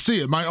go to see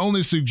it. My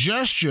only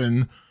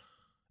suggestion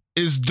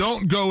is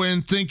don't go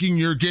in thinking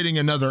you're getting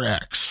another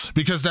X,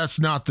 because that's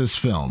not this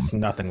film. It's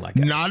nothing like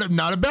X.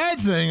 Not a bad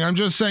thing. I'm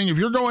just saying, if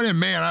you're going in,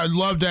 man, I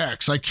loved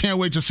X, I can't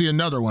wait to see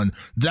another one.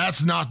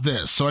 That's not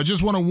this. So I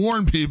just want to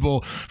warn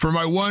people for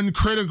my one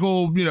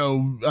critical,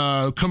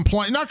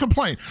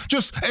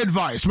 just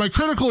advice. My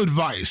critical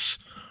advice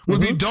would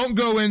be, don't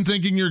go in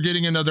thinking you're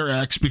getting another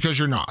X, because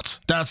you're not.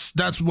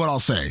 That's what I'll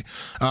say.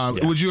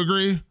 Would you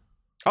agree?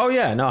 Oh,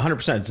 yeah. No,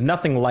 100%. It's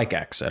nothing like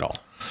X at all.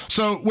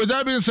 So with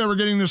that being said, we're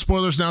getting into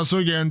spoilers now. So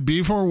again,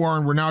 be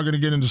forewarned, we're now going to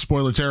get into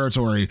spoiler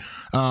territory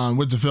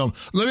with the film.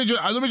 Let me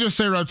just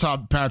say right up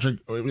top, Patrick,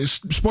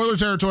 spoiler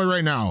territory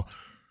right now.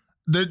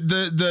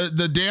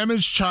 The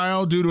damaged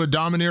child due to a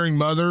domineering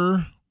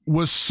mother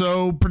was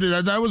so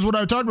that was what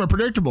I talked about,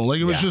 predictable.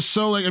 Like, it was just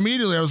so, like,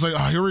 immediately I was like,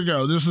 oh, here we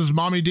go. This is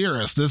Mommy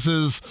Dearest. This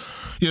is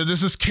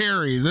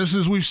Carrie.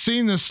 We've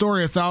seen this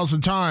story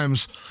 1,000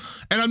 times.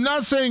 And I'm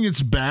not saying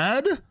it's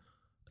bad.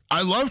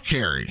 I love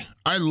Carrie.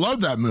 I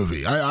love that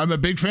movie. I'm a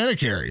big fan of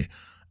Carrie.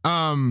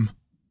 Sissy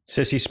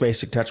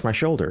Spacek touched my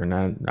shoulder, and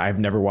I've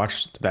never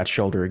watched that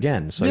shoulder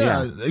again. So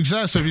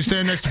exactly. So if you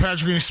stand next to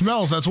Patrick and he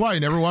smells, that's why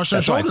you never watched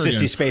that shoulder again.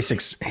 That's why Sissy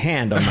Spacek's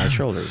hand on my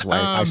shoulder is why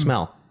I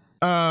smell.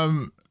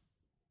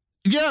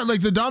 Yeah, like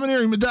the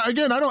domineering.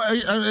 Again,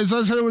 as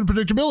I said with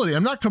predictability,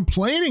 I'm not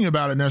complaining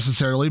about it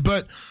necessarily,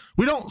 but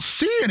we don't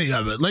see any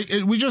of it.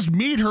 We just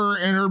meet her,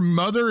 and her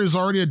mother is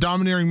already a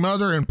domineering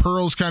mother, and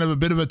Pearl's kind of a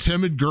bit of a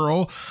timid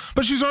girl,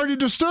 but she's already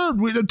disturbed.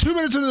 2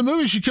 minutes into the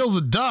movie, she kills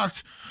a duck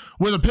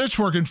with a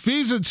pitchfork and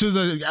feeds it to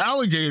the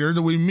alligator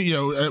that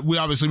we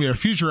obviously meet a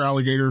future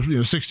alligator,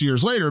 60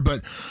 years later,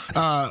 but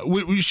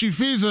she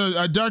feeds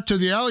a duck to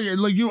the alligator.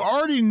 Like, you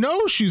already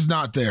know she's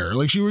not there.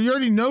 Like, you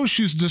already know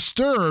she's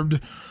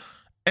disturbed.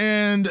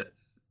 And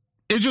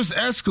it just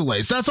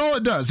escalates. That's all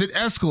it does. It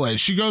escalates.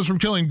 She goes from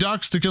killing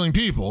ducks to killing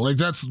people. Like,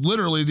 that's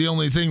literally the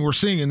only thing we're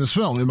seeing in this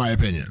film, in my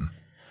opinion.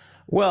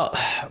 Well,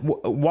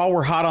 while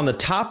we're hot on the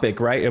topic,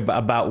 right,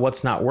 about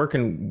what's not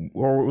working,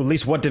 or at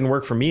least what didn't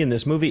work for me in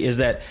this movie, is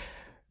that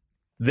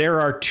there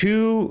are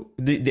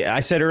I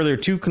said earlier,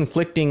 two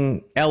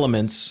conflicting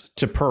elements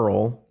to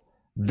Pearl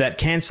that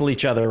cancel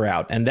each other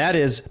out. And that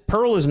is,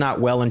 Pearl is not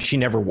well, and she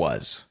never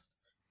was.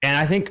 And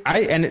I think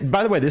and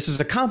by the way, this is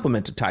a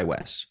compliment to Ti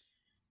West,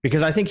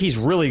 because I think he's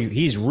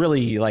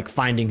really like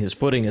finding his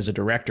footing as a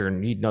director,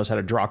 and he knows how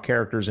to draw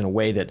characters in a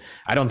way that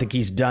I don't think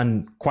he's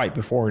done quite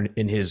before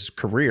in his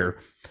career.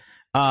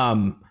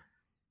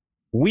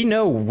 We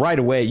know right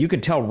away, you can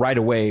tell right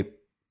away,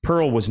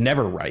 Pearl was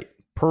never right.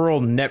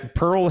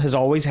 Pearl has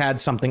always had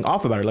something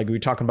off about her. Like we were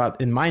talking about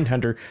in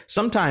Mindhunter,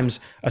 sometimes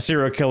a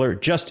serial killer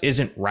just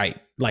isn't right.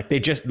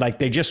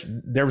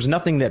 There was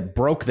nothing that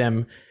broke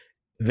them.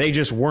 They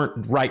just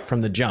weren't right from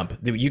the jump.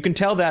 You can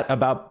tell that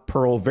about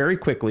Pearl very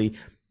quickly.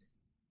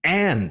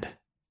 And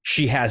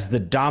she has the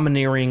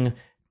domineering,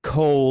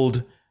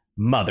 cold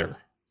mother.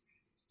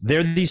 There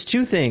are these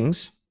two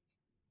things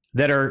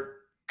that are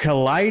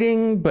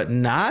colliding, but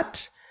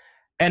not.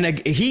 And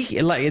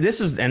this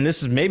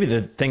is maybe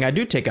the thing I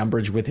do take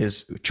umbrage with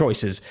his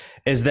choices,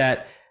 is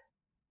that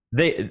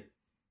if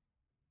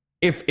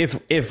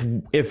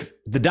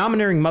the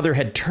domineering mother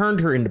had turned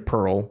her into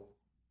Pearl,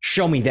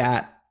 show me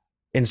that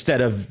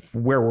instead of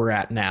where we're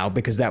at now,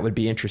 because that would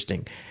be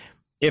interesting.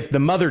 If the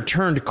mother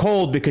turned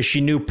cold because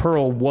she knew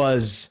Pearl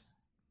was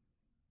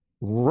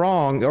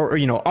wrong, or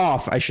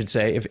off, I should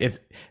say,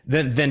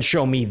 then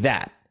show me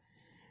that.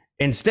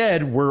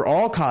 Instead, we're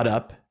all caught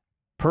up.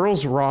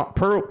 Pearl's wrong.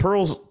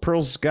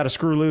 Pearl's got a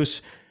screw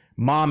loose.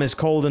 Mom is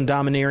cold and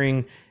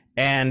domineering,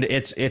 and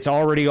it's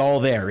already all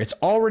there. It's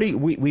already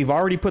we've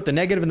already put the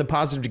negative and the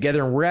positive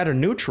together, and we're at a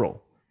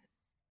neutral.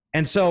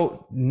 And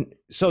so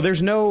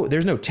there's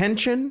no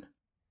tension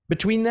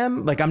between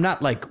them. Like, I'm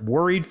not like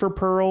worried for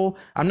Pearl.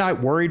 I'm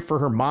not worried for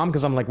her mom,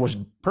 because I'm like, well,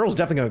 Pearl's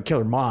definitely going to kill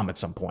her mom at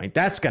some point.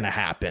 That's going to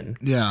happen.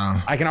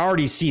 Yeah. I can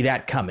already see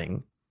that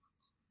coming.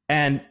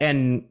 And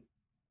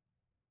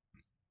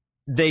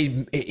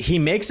he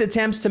makes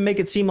attempts to make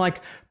it seem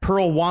like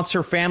Pearl wants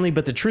her family,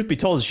 but the truth be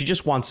told, she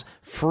just wants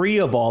free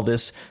of all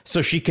this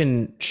so she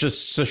can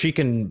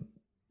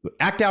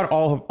act out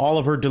all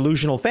of her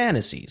delusional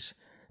fantasies.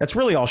 That's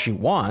really all she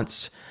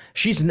wants.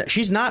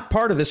 She's not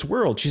part of this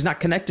world. She's not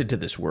connected to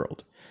this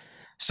world.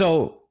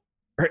 So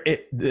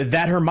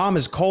that her mom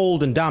is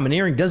cold and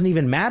domineering doesn't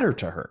even matter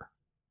to her.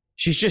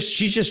 She's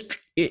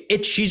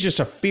just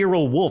a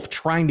feral wolf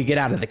trying to get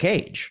out of the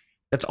cage.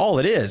 That's all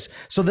it is.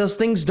 So those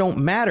things don't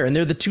matter, and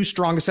they're the two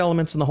strongest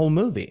elements in the whole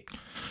movie.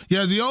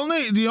 Yeah, the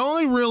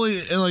only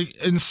really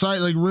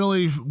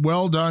really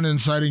well done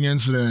inciting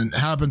incident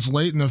happens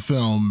late in the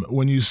film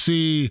when you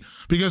see,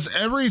 because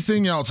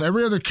everything else,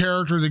 every other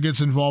character that gets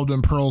involved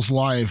in Pearl's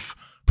life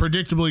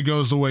predictably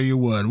goes the way you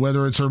would,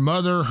 whether it's her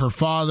mother, her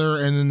father,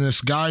 and then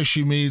this guy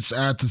she meets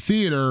at the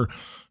theater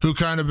who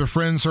kind of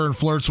befriends her and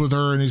flirts with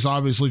her, and he's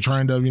obviously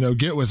trying to,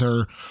 get with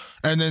her.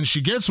 And then she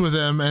gets with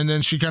him, and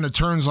then she kind of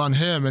turns on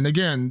him. And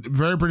again,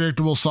 very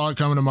predictable, saw it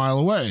coming a mile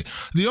away.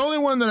 The only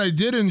one that I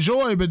did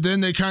enjoy, but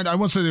then they I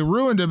won't say they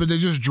ruined it, but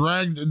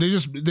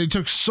they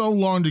took so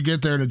long to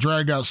get there, and it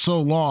dragged out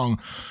so long,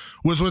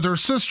 was with her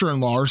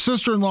sister-in-law. Her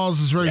sister-in-law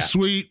is this very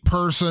sweet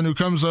person who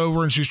comes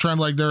over, and she's trying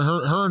to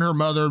her and her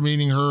mother,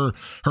 meaning her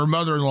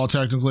mother-in-law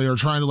technically, are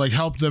trying to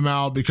help them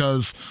out,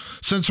 because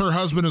since her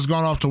husband has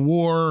gone off to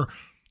war,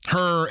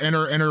 her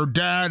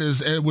dad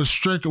was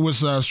stricken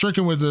with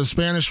the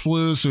Spanish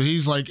flu, so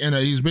he's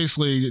he's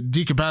basically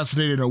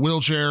decapacitated in a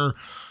wheelchair,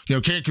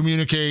 can't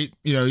communicate,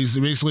 he's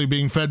basically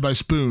being fed by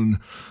spoon,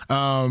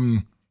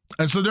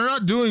 and so they're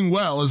not doing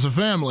well as a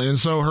family. And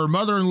so her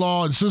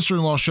mother-in-law and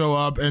sister-in-law show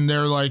up, and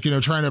they're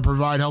trying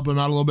to help him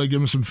out a little bit, give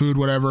him some food,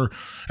 whatever.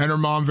 And her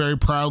mom very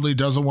proudly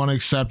doesn't want to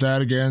accept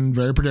that. Again,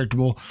 very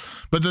predictable.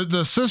 But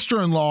the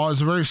sister-in-law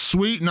is a very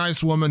sweet,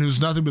 nice woman who's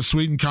nothing but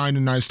sweet and kind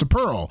and nice to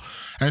Pearl.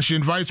 And she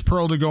invites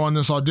Pearl to go on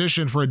this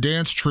audition for a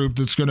dance troupe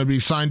that's going to be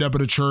signed up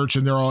at a church.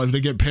 And if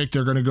they get picked,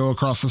 they're going to go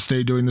across the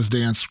state doing this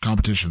dance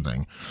competition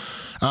thing.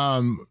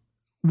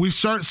 We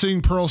start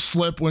seeing Pearl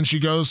slip when she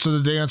goes to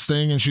the dance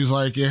thing, and she's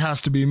like, it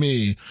has to be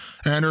me.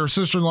 And her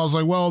sister-in-law's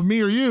like, well,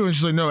 me or you? And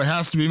she's like, no, it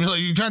has to be me.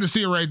 You kind of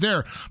see it right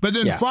there. But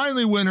then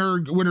finally, when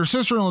her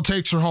sister-in-law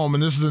takes her home,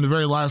 and this is in the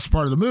very last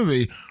part of the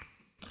movie,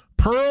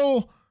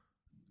 Pearl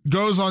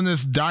goes on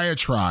this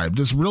diatribe,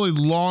 this really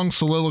long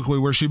soliloquy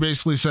where she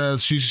basically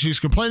says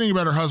she's complaining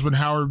about her husband,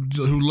 Howard,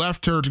 who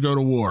left her to go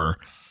to war.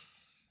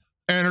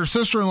 And her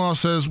sister-in-law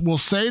says, well,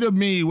 say to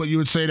me what you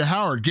would say to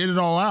Howard. Get it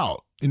all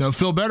out.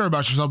 Feel better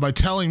about yourself by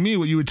telling me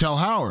what you would tell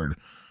Howard.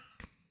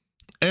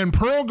 And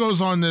Pearl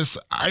goes on this,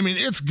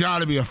 it's got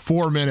to be a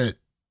 4-minute.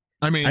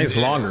 It's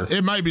longer.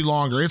 It might be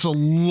longer. It's a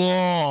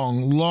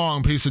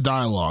long piece of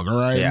dialogue,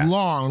 all right? Yeah.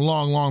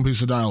 Long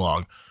piece of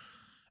dialogue.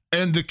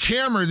 And the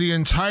camera the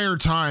entire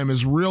time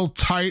is real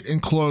tight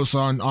and close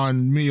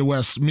on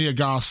Mia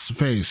Goth's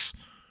face.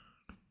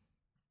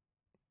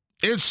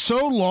 It's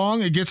so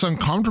long, it gets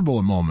uncomfortable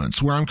in moments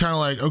where I'm kind of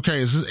like, okay,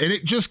 is this, and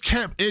it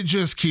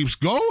just keeps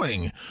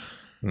going.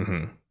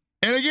 Mm-hmm.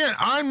 And again,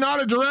 I'm not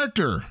a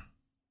director,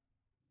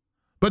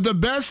 but the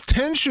best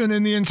tension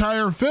in the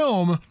entire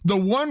film, the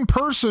one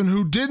person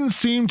who didn't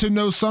seem to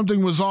know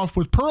something was off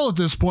with Pearl at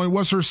this point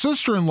was her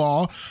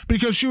sister-in-law,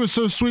 because she was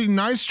so sweet and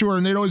nice to her,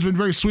 and they'd always been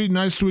very sweet and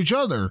nice to each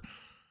other.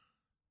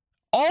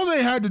 All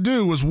they had to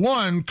do was,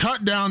 one,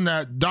 cut down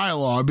that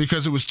dialogue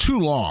because it was too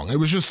long. It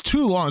was just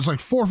too long. It's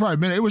like 4 or 5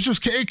 minutes. It was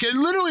just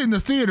literally in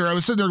the theater. I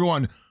was sitting there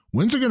going,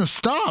 when's it going to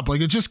stop?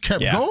 It just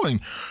kept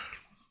going.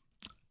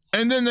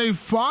 And then they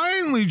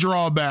finally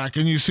draw back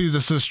and you see the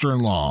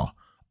sister-in-law.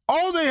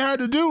 All they had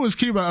to do was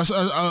keep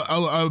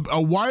a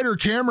wider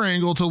camera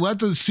angle to let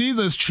them see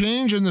this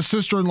change in the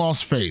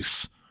sister-in-law's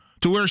face,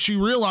 to where she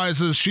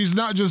realizes she's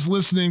not just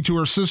listening to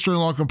her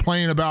sister-in-law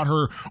complain about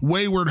her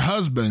wayward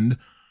husband.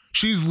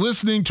 She's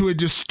listening to a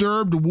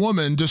disturbed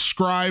woman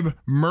describe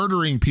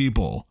murdering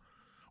people.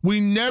 We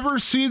never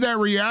see that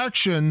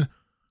reaction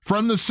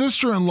from the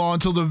sister-in-law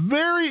until the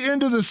very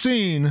end of the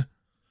scene,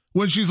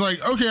 when she's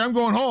like, okay, I'm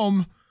going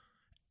home.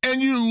 And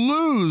you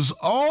lose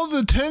all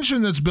the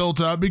tension that's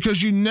built up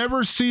because you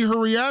never see her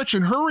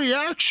reaction. Her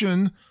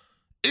reaction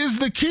is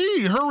the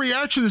key. Her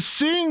reaction is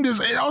seeing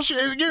this. And also,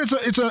 again,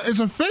 it's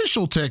a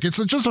facial tick.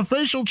 It's just a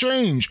facial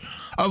change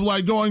of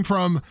going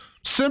from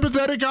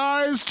sympathetic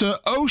eyes to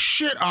oh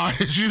shit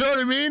eyes. You know what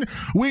I mean?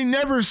 We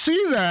never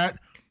see that.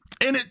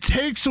 And it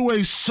takes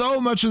away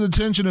so much of the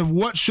tension of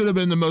what should have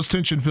been the most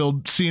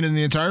tension-filled scene in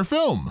the entire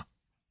film.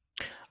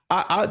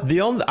 I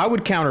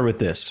would counter with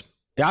this.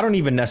 I don't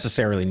even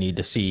necessarily need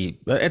to see.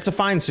 It's a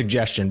fine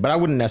suggestion, but I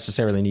wouldn't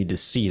necessarily need to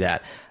see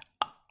that.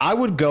 I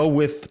would go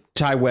with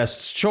Ti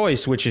West's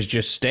choice, which is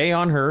just stay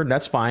on her.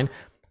 That's fine.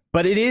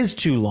 but it is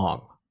too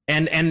long.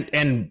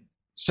 And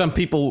some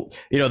people,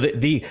 you know, I'm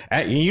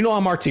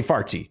artsy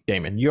fartsy,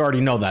 Damon. You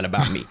already know that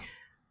about me.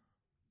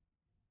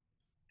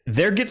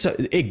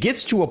 It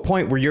gets to a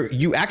point where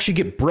you actually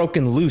get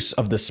broken loose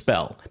of the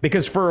spell,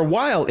 because for a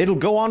while it'll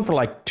go on for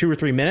like 2 or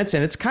 3 minutes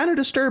and it's kind of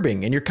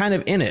disturbing and you're kind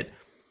of in it.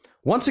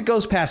 Once it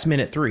goes past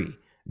minute 3,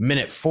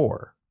 minute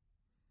 4,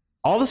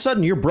 all of a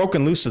sudden you're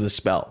broken loose of the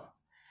spell.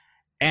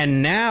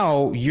 And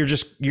now you're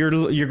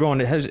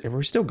going, are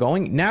we still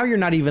going? Now you're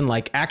not even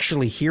like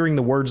actually hearing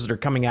the words that are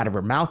coming out of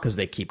her mouth because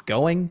they keep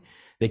going.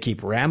 They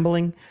keep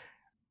rambling.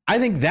 I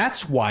think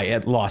that's why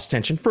it lost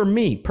tension for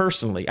me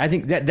personally. I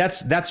think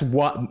that's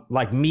what,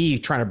 like, me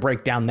trying to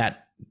break down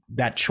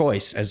that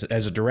choice as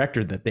a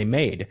director that they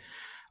made.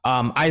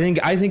 I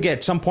think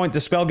at some point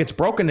the spell gets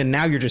broken and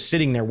now you're just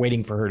sitting there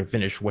waiting for her to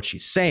finish what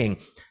she's saying.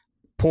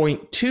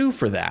 Point 2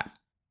 for that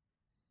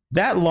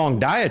long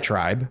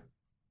diatribe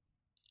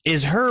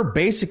is her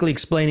basically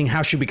explaining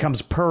how she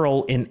becomes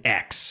Pearl in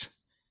X.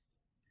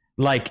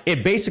 Like,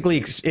 it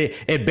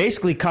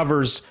basically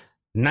covers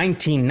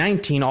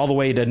 1919 all the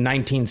way to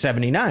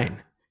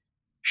 1979.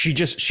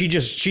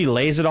 She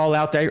lays it all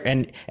out there,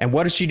 and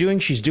what is she doing?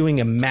 She's doing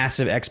a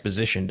massive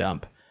exposition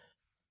dump,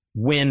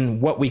 when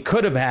what we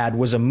could have had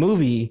was a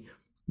movie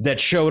that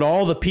showed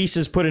all the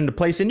pieces put into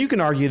place. And you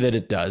can argue that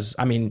it does.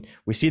 I mean,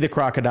 we see the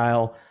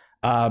crocodile,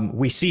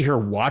 we see her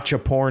watch a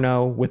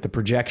porno with the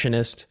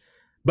projectionist,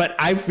 but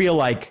I feel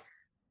like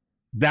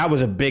that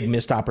was a big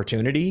missed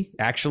opportunity,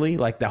 actually,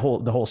 like the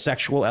whole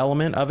sexual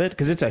element of it,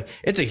 because it's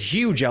a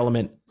huge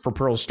element for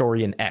Pearl's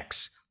story in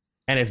X,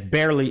 and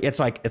it's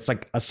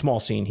like a small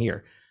scene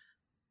here.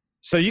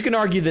 So you can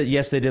argue that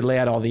yes, they did lay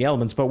out all the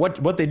elements, but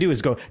what they do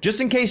is go,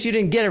 just in case you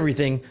didn't get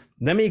everything,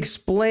 let me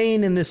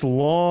explain in this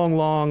long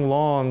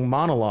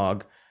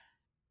monologue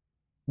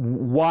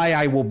why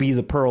I will be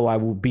the Pearl I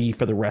will be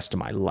for the rest of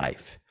my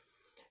life.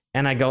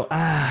 And I go,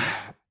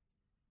 I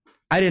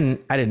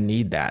didn't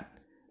need that.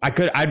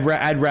 I'd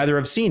rather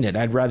have seen it.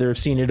 I'd rather have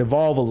seen it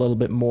evolve a little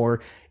bit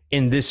more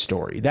in this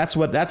story. That's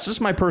just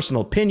my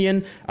personal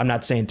opinion. I'm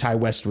not saying Ti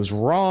West was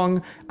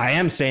wrong. I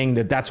am saying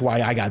that's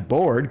why I got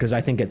bored, because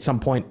I think at some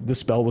point the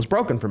spell was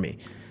broken for me.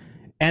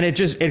 And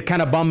it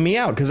kind of bummed me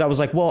out, because I was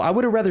like, well, I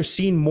would have rather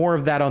seen more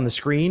of that on the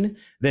screen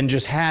than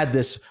just had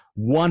this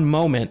one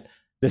moment,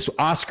 this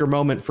Oscar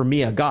moment for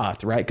Mia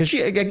Goth, right? Because she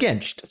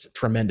does a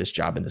tremendous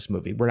job in this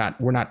movie. We're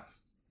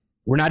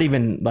not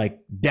even like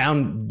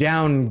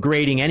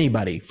downgrading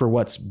anybody for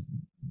what's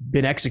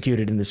been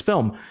executed in this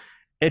film.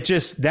 It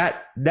just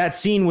that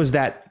scene was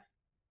that,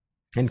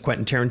 and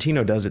Quentin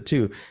Tarantino does it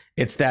too.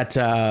 It's that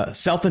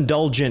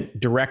self-indulgent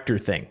director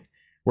thing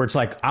where it's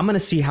like, I'm going to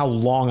see how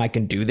long I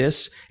can do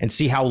this and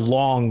see how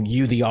long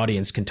you, the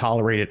audience, can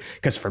tolerate it.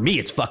 Because for me,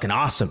 it's fucking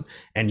awesome.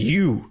 And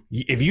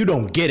if you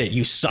don't get it,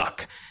 you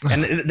suck.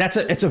 And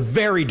it's a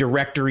very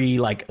directory,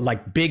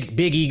 like big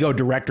ego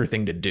director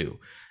thing to do.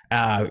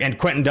 And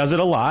Quentin does it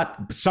a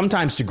lot,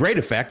 sometimes to great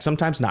effect,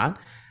 sometimes not.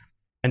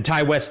 And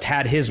Ti West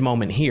had his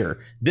moment here.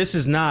 This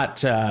is not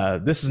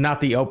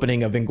the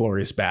opening of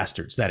Inglourious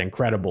Bastards, that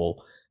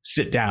incredible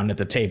sit down at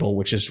the table,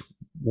 which is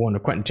one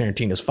of Quentin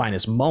Tarantino's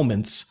finest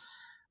moments.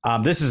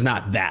 This is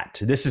not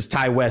that. This is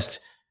Ti West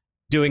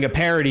doing a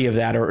parody of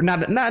that, or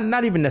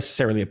not even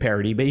necessarily a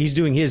parody, but he's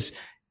doing his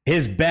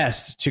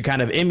best to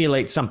kind of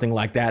emulate something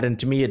like that. And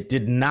to me, it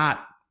did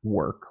not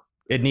work.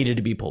 It needed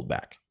to be pulled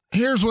back.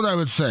 Here's what I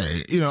would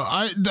say.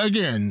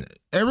 Again,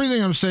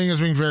 everything I'm saying is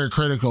being very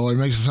critical. It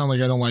makes it sound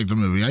like I don't like the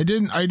movie. I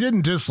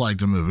didn't dislike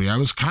the movie. I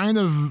was kind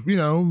of,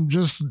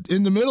 just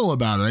in the middle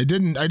about it. I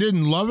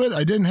didn't love it.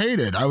 I didn't hate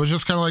it. I was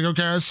just kind of like,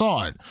 okay, I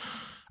saw it.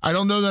 I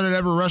don't know that I'd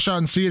ever rush out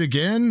and see it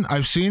again.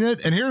 I've seen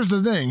it. And here's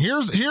the thing.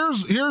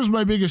 Here's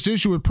my biggest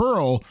issue with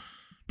Pearl.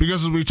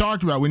 Because as we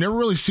talked about, we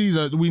never see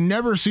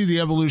the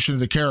evolution of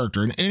the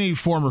character in any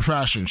form or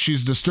fashion.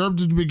 She's disturbed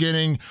at the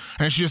beginning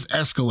and she just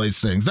escalates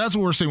things. That's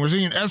what we're seeing. We're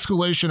seeing an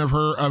escalation of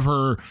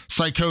her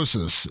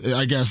psychosis,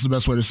 I guess is the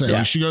best way to say it. Yeah.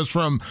 Like, she goes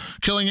from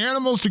killing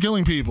animals to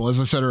killing people, as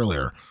I said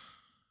earlier.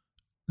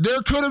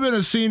 There could have been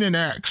a scene in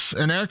X,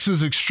 and X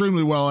is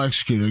extremely well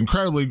executed,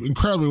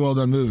 incredibly well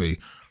done movie.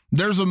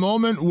 There's a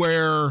moment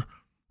where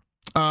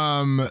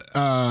Jenna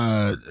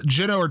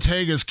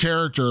Ortega's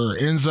character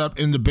ends up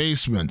in the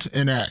basement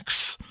in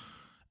X,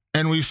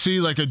 and we see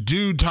like a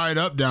dude tied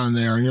up down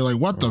there, and you're like,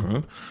 what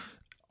the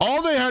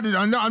all they had to,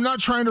 I'm not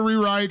trying to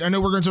rewrite. I know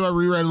we're going to talk about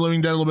Rewrite of the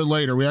Living Dead a little bit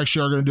later. We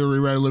actually are going to do a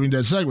Rewrite of the Living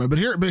Dead segment, but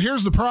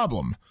here's the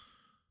problem.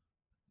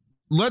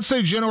 Let's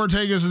say Jenna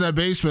Ortega's in that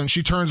basement,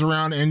 she turns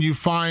around and you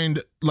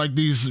find like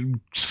these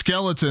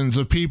skeletons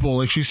of people,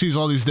 like she sees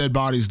all these dead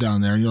bodies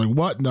down there, and you're like,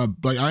 what? No,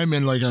 like I'm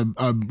in like a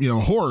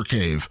horror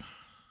cave.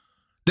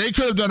 They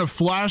could have done a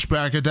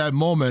flashback at that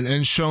moment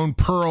and shown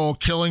Pearl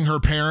killing her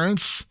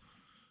parents,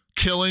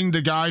 killing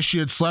the guy she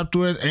had slept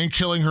with, and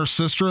killing her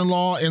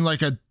sister-in-law in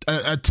like a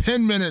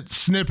 10-minute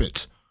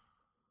snippet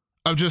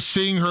of just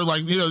seeing her,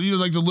 like,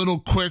 like the little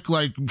quick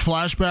like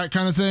flashback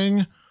kind of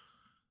thing.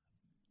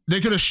 They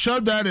could have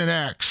shoved that in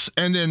X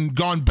and then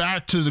gone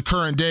back to the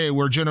current day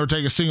where Jenna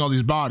Ortega's seeing all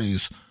these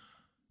bodies.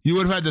 you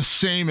would have had the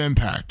same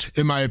impact,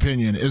 in my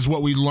opinion, as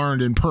what we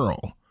learned in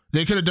Pearl.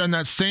 They could have done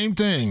that same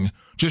thing,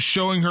 just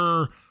showing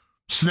her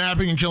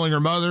snapping and killing her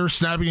mother,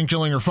 snapping and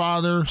killing her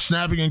father,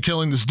 snapping and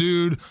killing this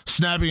dude,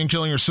 snapping and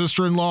killing her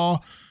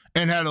sister-in-law,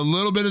 and had a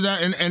little bit of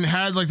that, and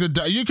had like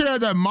you could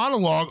have that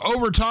monologue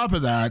over top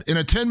of that in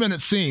a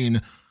 10-minute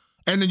scene,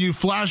 and then you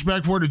flash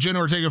back forward to Jenna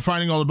Ortega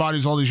finding all the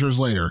bodies all these years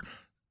later.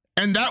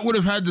 And that would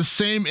have had the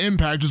same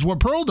impact as what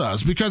Pearl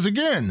does, because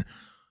again,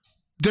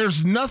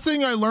 there's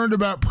nothing I learned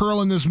about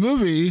Pearl in this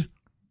movie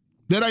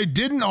that I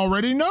didn't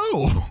already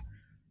know.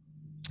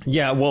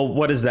 Yeah, well,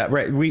 what is that?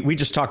 Right, we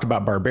just talked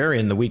about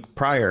Barbarian the week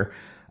prior,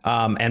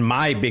 and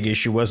my big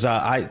issue was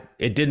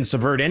it didn't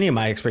subvert any of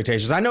my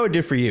expectations. I know it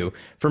did for you.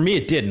 For me,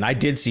 it didn't. I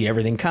did see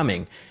everything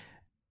coming.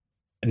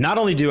 Not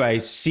only do I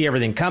see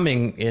everything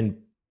coming in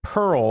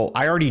Pearl,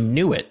 I already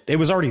knew it. It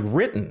was already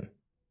written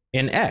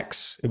in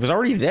X. It was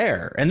already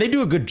there. And they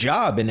do a good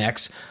job in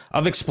X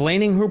of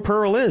explaining who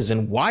Pearl is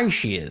and why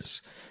she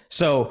is.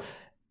 So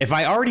if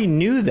I already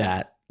knew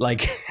that,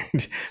 like,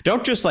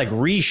 don't just like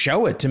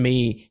re-show it to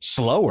me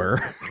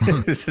slower.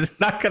 This is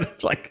not gonna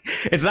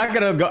it's not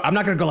gonna go. I'm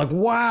not gonna go like,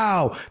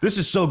 wow, this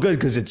is so good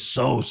because it's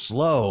so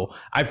slow.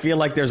 I feel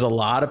like there's a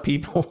lot of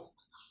people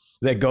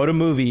that go to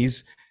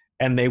movies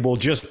and they will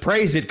just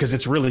praise it because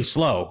it's really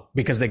slow,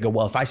 because they go,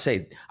 well, if I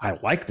say I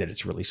like that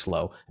it's really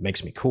slow, it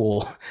makes me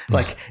cool.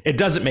 Like, it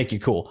doesn't make you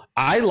cool.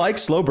 I like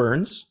slow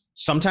burns.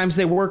 Sometimes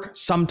they work,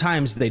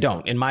 sometimes they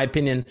don't. In my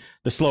opinion,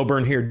 the slow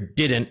burn here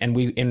didn't. And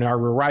in our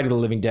Rewrite of the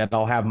Living Dead,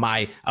 I'll have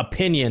my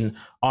opinion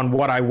on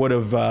what I would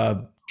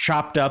have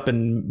chopped up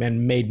and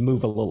made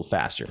move a little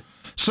faster.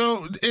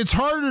 So it's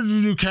harder to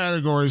do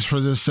categories for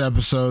this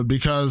episode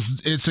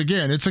because it's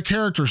a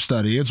character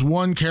study. It's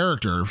one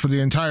character for the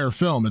entire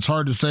film. It's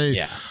hard to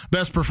say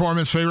best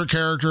performance, favorite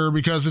character,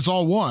 because it's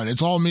all one.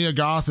 It's all Mia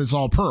Goth. It's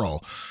all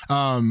Pearl.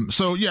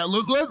 So yeah,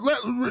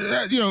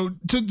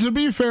 to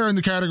be fair in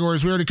the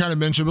categories, we already kind of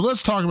mentioned, but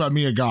let's talk about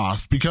Mia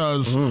Goth,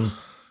 because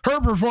her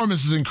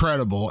performance is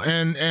incredible.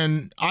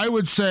 And I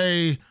would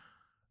say,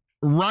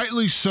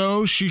 rightly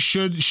so, she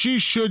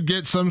should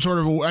get some sort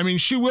of, I mean,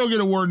 she will get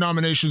award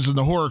nominations in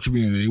the horror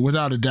community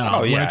without a doubt.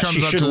 Oh yeah, when it comes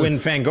she should win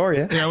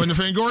Fangoria. Yeah, when the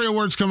Fangoria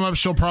Awards come up,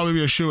 she'll probably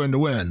be a shoo-in to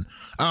win.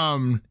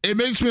 It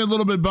makes me a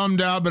little bit bummed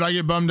out, but I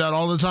get bummed out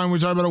all the time when we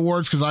talk about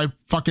awards because I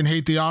fucking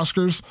hate the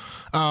Oscars.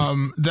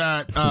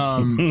 That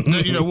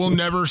we'll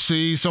never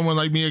see someone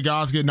like Mia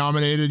Goth get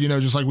nominated.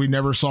 Just like we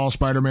never saw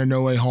Spider-Man: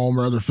 No Way Home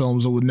or other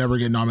films that would never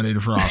get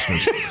nominated for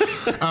Oscars.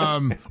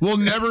 We'll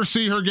never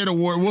see her get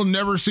award. We'll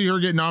never see her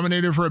get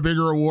nominated for a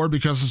bigger award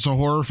because it's a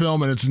horror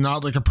film and it's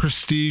not like a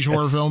prestige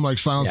horror film like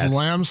Silence of the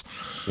Lambs.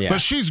 Yeah.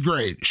 But she's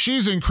great.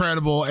 She's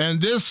incredible.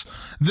 And this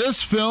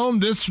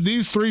film,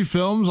 these three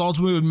films,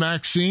 ultimately with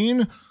Maxine,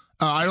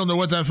 I don't know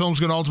what that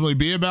film's going to ultimately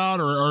be about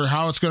or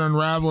how it's going to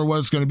unravel or what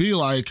it's going to be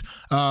like.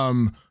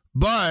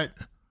 But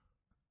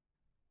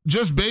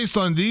just based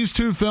on these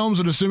two films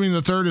and assuming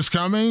the third is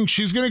coming,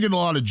 she's going to get a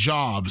lot of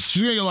jobs.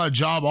 She's going to get a lot of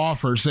job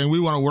offers saying we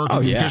want to work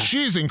with you because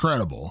she's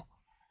incredible.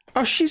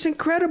 Oh, she's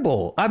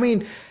incredible. I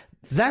mean,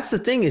 that's the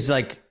thing is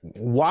like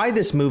why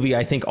this movie,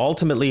 I think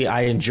ultimately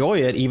I enjoy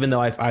it, even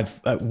though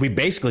we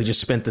basically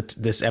just spent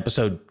this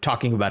episode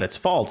talking about its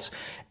faults,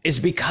 is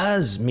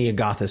because Mia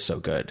Goth is so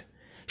good.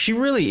 She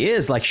really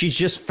is. Like, she's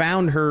just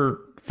found her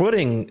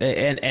footing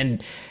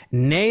and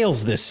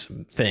nails this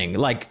thing.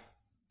 Like,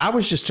 I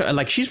was just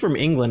like, she's from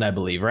England, I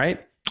believe,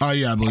 right? Oh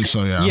yeah, I believe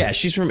so. Yeah. Yeah.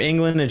 She's from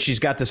England and she's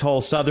got this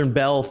whole Southern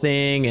Belle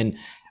thing. And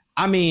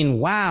I mean,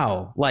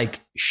 wow.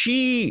 Like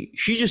she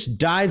just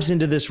dives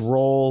into this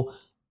role.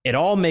 It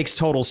all makes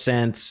total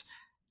sense.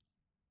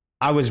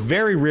 I was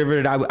very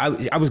riveted.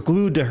 I was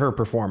glued to her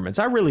performance.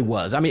 I really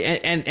was. I mean,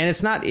 and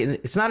it's not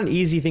an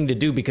easy thing to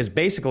do because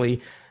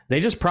basically they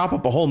just prop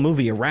up a whole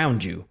movie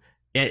around you.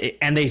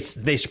 And they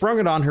sprung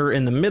it on her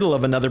in the middle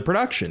of another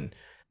production.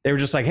 They were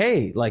just like,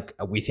 hey, like,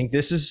 we think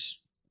this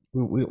is,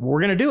 we're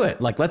going to do it.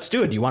 Like, let's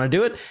do it. Do you want to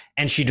do it?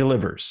 And she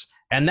delivers.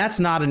 And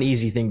that's not an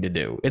easy thing to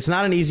do. It's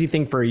not an easy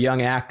thing for a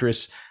young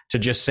actress to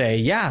just say,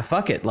 yeah,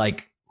 fuck it.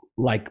 Like,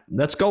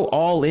 let's go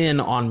all in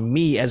on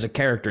me as a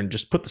character and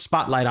just put the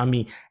spotlight on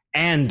me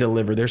and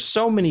deliver. There's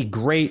so many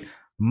great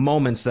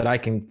moments that I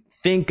can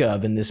think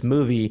of in this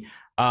movie.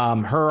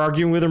 Her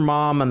arguing with her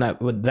mom on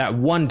that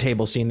one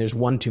table scene. There's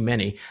one too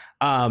many.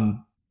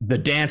 The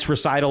dance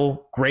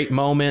recital, great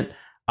moment.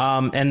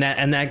 And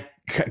that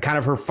kind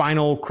of her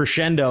final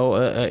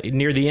crescendo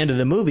near the end of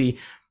the movie,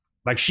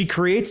 like she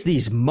creates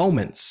these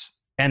moments,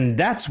 and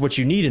that's what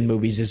you need in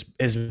movies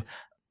is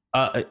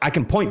I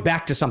can point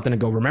back to something and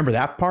go, remember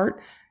that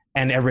part?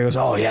 And everybody goes,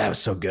 oh yeah, it was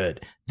so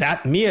good.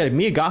 That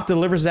Mia Goth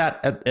delivers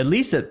that at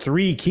least at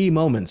three key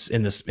moments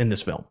in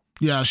this film.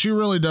 Yeah, she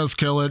really does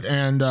kill it,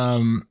 and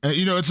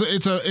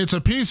it's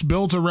a piece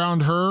built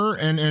around her,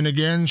 and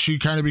again, she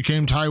kind of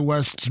became Ty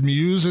West's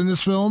muse in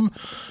this film,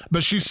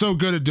 but she's so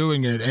good at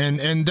doing it,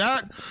 and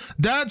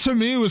that to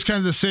me was kind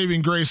of the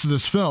saving grace of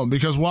this film,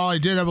 because while I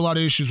did have a lot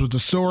of issues with the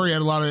story, I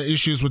had a lot of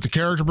issues with the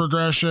character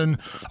progression,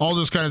 all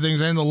those kind of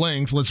things, and the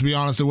length. Let's be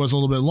honest, it was a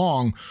little bit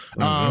long.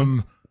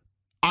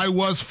 I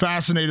was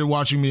fascinated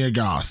watching Mia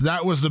Goth.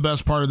 That was the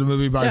best part of the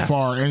movie by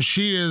far. And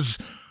she's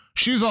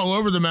all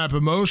over the map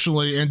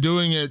emotionally and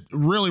doing it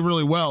really,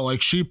 really well.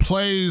 Like, she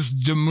plays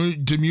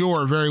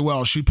demure very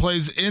well. She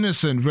plays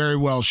innocent very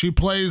well. She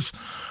goes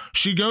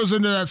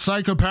into that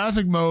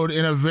psychopathic mode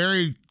in a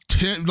very,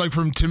 like,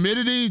 from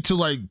timidity to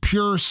like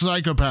pure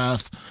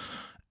psychopath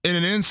in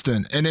an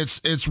instant. And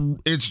it's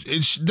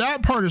that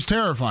part is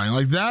terrifying.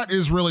 Like, that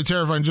is really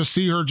terrifying. Just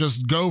see her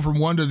just go from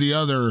one to the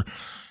other.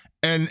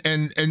 And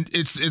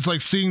it's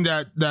like seeing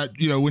that,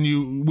 you know, when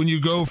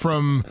you go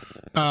from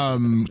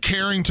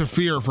caring to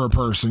fear for a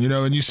person, you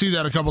know, and you see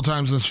that a couple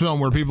times in this film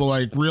where people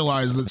like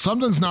realize that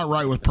something's not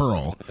right with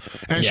Pearl,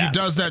 and she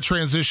does that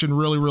transition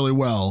really, really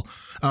well.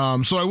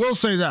 So I will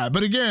say that.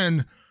 But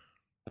again,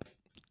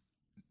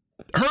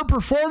 her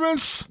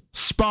performance,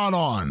 spot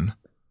on.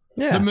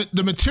 Yeah.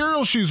 The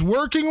material she's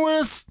working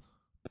with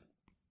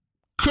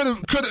could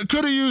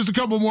have used a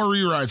couple more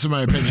rewrites, in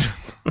my opinion.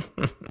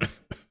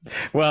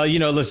 Well, you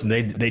know, listen,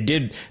 they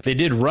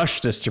did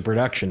rush this to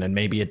production, and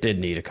maybe it did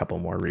need a couple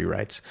more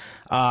rewrites.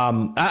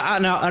 And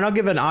I'll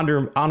give an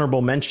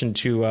honorable mention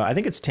to I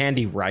think it's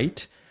Tandy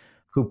Wright,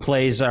 who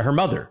plays her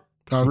mother.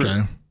 Okay,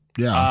 Ruth.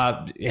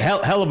 Yeah,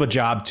 hell of a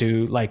job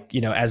too. Like,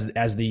 you know,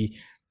 as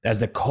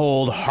the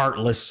cold,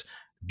 heartless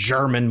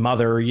German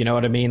mother, you know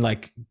what I mean?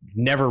 Like,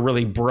 never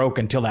really broke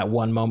until that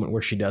one moment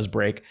where she does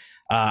break.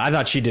 I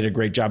thought she did a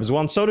great job as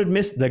well, and so did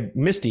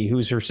Misty,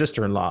 who's her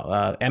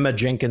sister-in-law, Emma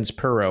Jenkins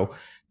Purro.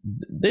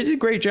 They did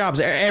great jobs.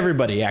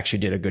 Everybody actually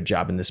did a good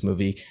job in this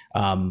movie.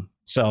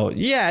 So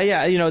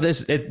yeah, you know,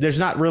 there's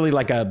not really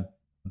like a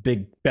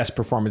big best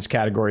performance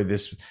category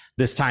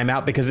this time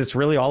out, because it's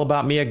really all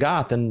about Mia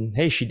Goth, and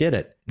hey, she did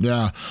it.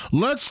 Yeah.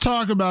 Let's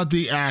talk about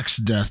the axe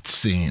death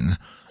scene.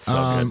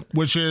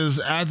 Which is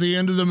at the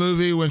end of the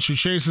movie when she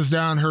chases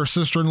down her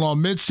sister-in-law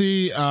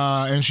Mitzi,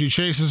 and she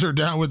chases her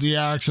down with the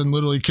axe and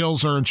literally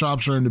kills her and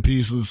chops her into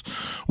pieces,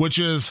 which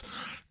is,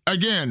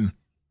 again,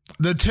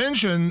 the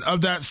tension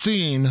of that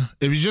scene.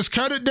 If you just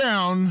cut it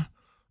down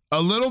a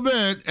little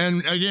bit,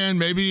 and again,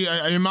 maybe,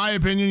 in my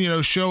opinion, you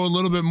know, show a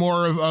little bit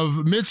more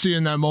of Mitzi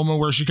in that moment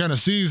where she kind of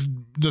sees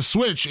the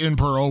switch in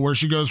Pearl, where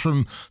she goes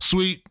from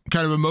sweet,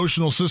 kind of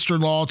emotional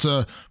sister-in-law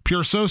to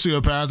pure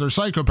sociopath or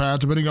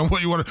psychopath, depending on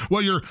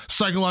what your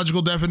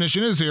psychological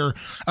definition is here.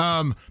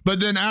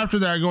 But then after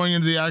that, going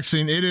into the axe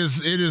scene, it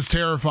is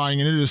terrifying,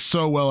 and it is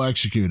so well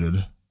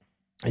executed.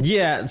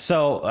 Yeah,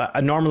 so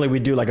normally we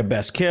do like a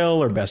best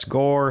kill or best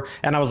gore,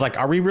 and I was like,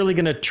 are we really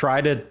going to try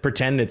to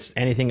pretend it's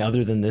anything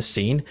other than this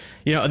scene?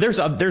 You know, there's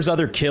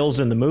other kills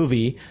in the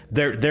movie.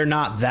 They're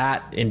not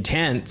that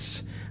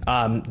intense.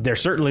 They're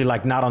certainly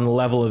like not on the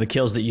level of the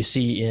kills that you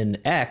see in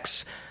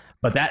X,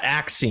 but that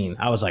axe scene,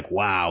 I was like,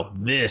 wow,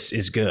 this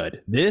is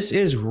good. This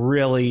is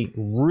really,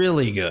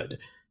 really good.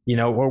 You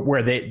know,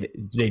 where they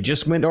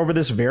just went over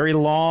this very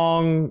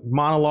long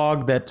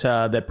monologue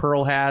that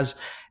Pearl has,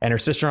 and her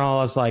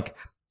sister-in-law is like,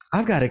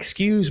 I've got to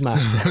excuse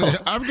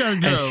myself. I've got to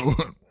go.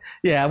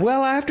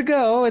 Well, I have to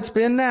go. It's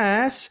been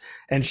nice.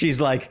 And she's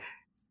like,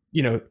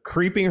 you know,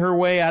 creeping her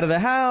way out of the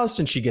house,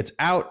 and she gets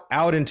out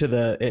into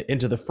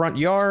the front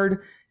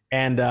yard,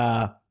 and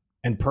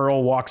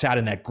Pearl walks out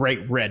in that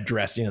great red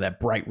dress, you know, that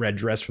bright red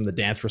dress from the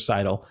dance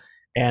recital,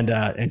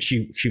 and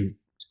she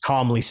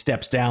calmly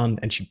steps down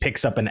and she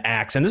picks up an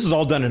axe, and this is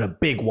all done in a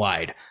big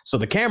wide, so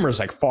the camera's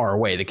like far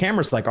away. The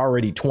camera's like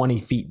already 20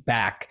 feet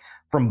back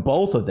from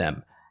both of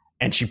them.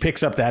 And she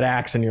picks up that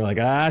axe, and you're like,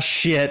 ah,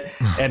 shit.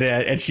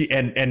 And she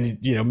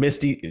you know,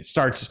 Misty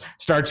starts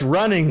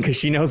running because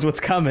she knows what's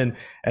coming.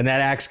 And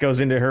that axe goes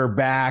into her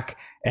back,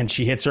 and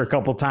she hits her a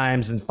couple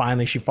times, and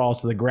finally she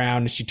falls to the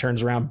ground, and she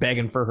turns around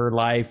begging for her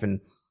life. And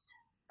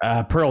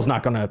Pearl's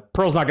not gonna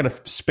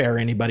spare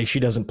anybody. She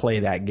doesn't play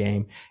that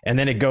game. And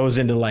then it goes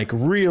into like the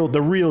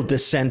real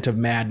descent of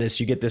madness.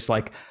 You get this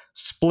like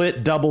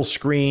split double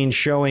screen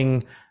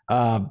showing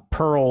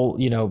Pearl,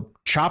 you know,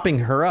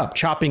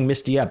 chopping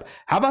Misty up.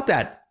 How about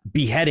that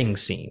beheading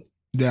scene?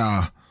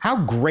 Yeah. How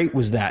great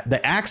was that?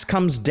 The axe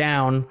comes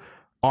down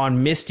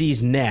on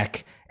Misty's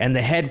neck, and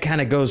the head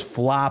kind of goes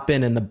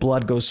flopping, and the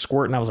blood goes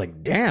squirting. I was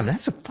like, damn,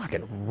 that's a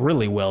fucking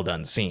really well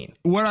done scene.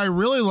 What I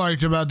really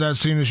liked about that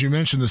scene is, you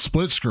mentioned the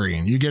split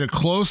screen. You get a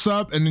close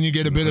up, and then you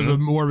get a bit of a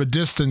more of a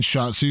distance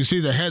shot. So you see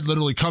the head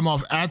literally come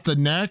off at the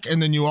neck,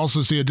 and then you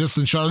also see a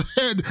distance shot of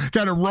the head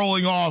kind of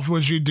rolling off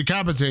when she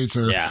decapitates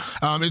her. Yeah.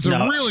 It's a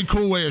really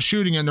cool way of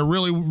shooting it, and a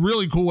really,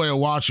 really cool way of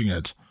watching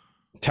it.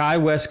 Ty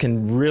West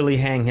can really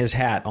hang his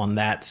hat on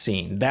that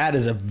scene. That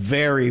is a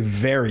very,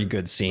 very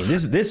good scene.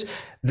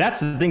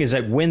 That's the thing, is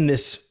that when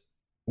this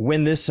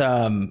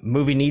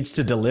movie needs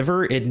to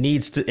deliver,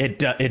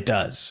 it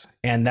does.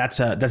 And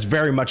that's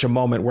very much a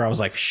moment where I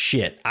was like,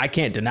 shit, I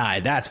can't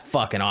deny that's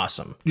fucking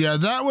awesome. Yeah,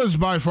 that was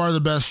by far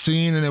the best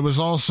scene. And it was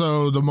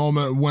also the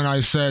moment when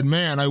I said,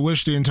 man, I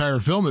wish the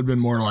entire film had been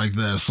more like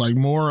this. Like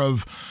more,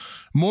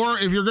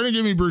 if you're going to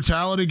give me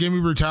brutality, give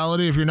me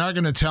brutality. If you're not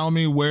going to tell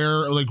me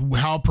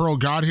how Pearl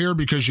got here,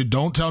 because you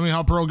don't tell me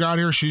how Pearl got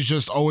here, she's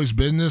just always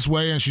been this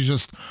way, and she's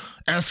just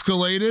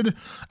escalated.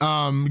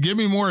 Give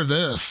me more of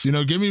this,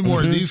 give me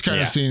more of these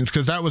kind of scenes,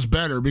 because that was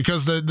better,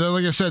 because the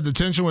like I said, the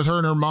tension with her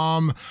and her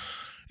mom,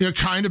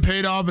 kind of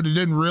paid off, but it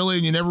didn't really,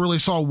 and you never really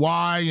saw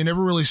why. You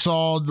never really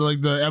saw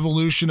like the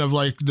evolution of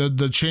like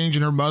the change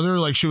in her mother.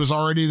 Like, she was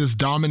already this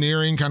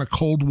domineering kind of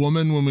cold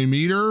woman when we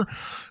meet her.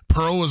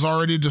 Pearl was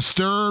already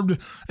disturbed.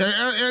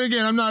 And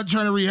again, I'm not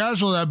trying to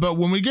rehash all that, but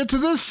when we get to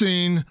this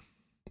scene,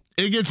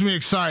 it gets me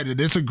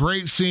excited. It's a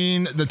great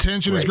scene. The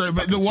tension is great.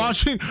 But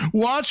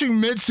watching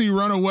Mitzi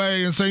run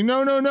away and saying,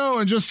 no,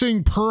 and just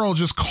seeing Pearl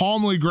just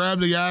calmly grab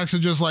the axe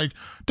and just like,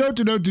 walk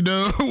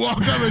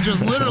up and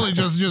just literally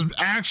just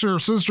axe her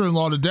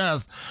sister-in-law to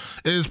death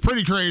is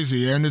pretty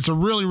crazy. And it's a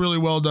really, really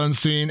well done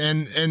scene.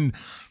 And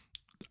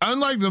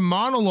unlike the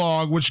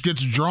monologue, which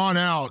gets drawn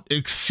out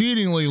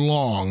exceedingly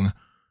long,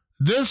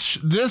 This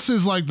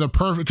is like the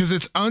perfect, because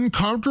it's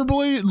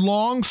uncomfortably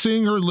long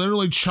seeing her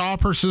literally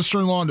chop her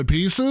sister-in-law into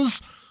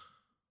pieces.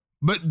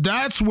 But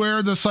that's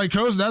where the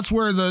psychosis, that's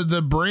where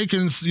the break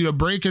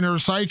in her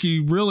psyche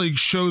really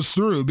shows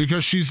through,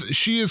 because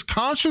she is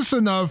conscious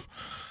enough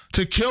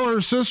to kill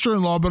her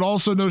sister-in-law, but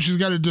also knows she's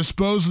got to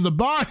dispose of the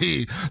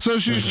body. So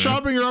she's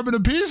chopping her up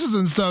into pieces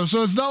and stuff.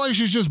 So it's not like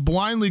she's just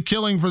blindly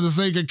killing for the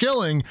sake of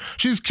killing.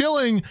 She's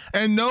killing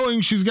and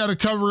knowing she's got to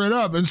cover it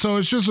up. And so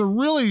it's just a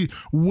really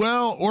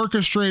well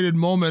orchestrated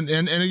moment.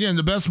 And again,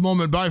 the best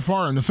moment by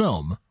far in the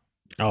film.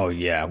 Oh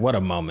yeah. What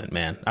a moment,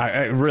 man.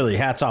 I really,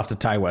 hats off to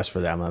Ti West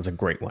for that one. That's a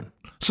great one.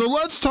 So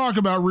let's talk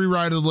about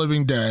Rewrite of the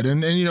Living Dead.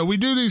 And we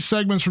do these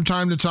segments from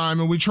time to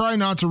time, and we try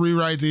not to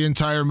rewrite the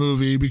entire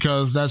movie,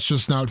 because that's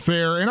just not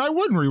fair. And I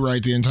wouldn't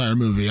rewrite the entire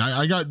movie.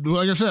 I got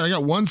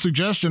one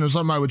suggestion of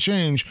something I would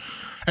change.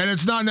 And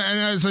it's not, and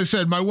as I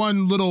said, my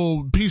one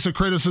little piece of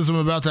criticism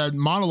about that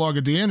monologue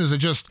at the end is that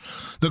just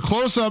the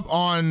close up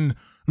on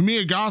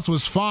Mia Goth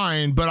was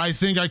fine, but I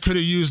think I could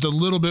have used a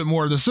little bit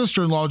more of the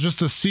sister-in-law just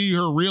to see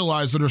her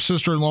realize that her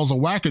sister-in-law's a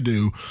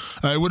wackadoo.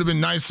 It would have been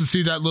nice to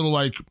see that little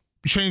like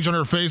change on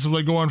her face of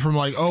like going from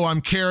like, oh,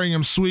 I'm caring,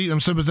 I'm sweet, I'm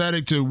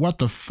sympathetic, to what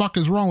the fuck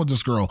is wrong with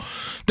this girl.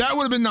 That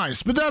would have been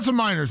nice, but that's a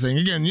minor thing.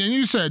 Again, and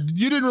you said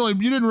you didn't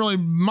really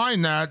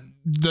mind that.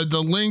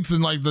 The length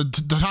and like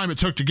the time it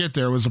took to get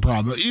there was the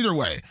problem. Either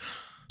way.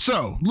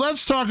 So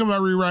let's talk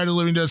about Rewrite of the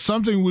Living Dead,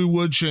 something we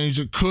would change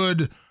that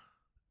could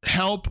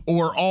help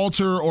or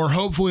alter or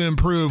hopefully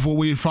improve what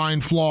we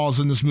find flaws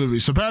in this movie.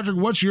 So Patrick,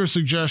 what's your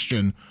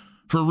suggestion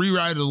for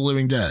Rewrite of the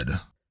Living Dead?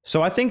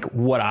 So I think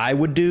what I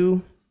would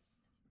do,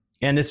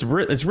 and it's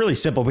really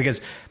simple, because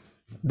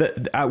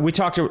we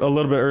talked a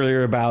little bit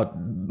earlier about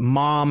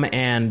Mom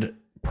and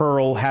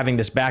Pearl having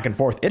this back and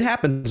forth. It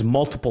happens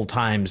multiple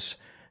times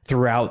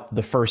throughout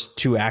the first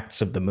two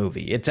acts of the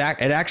movie.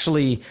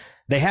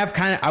 They have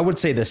kind of, I would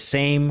say, the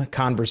same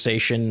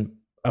conversation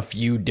a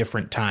few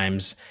different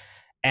times,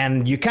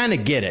 and you kind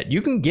of get it.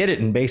 You can get it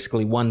in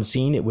basically one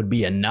scene. It would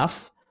be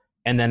enough,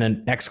 and then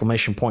an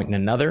exclamation point in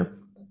another.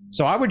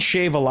 So I would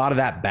shave a lot of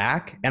that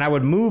back, and I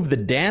would move the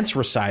dance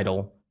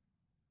recital,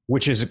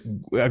 which is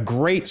a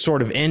great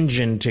sort of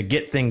engine to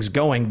get things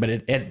going.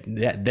 But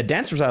the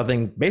dance recital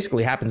thing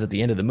basically happens at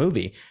the end of the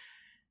movie.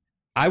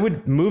 I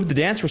would move the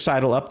dance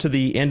recital up to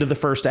the end of the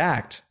first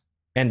act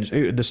and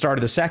the start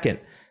of the second,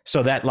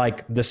 so that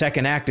like the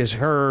second act is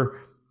her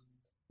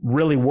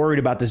really worried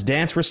about this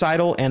dance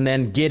recital, and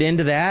then get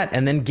into that,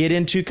 and then get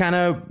into kind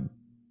of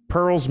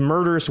Pearl's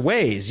murderous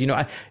ways.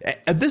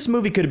 This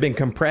movie could have been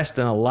compressed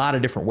in a lot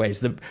of different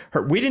ways.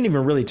 We didn't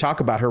even really talk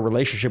about her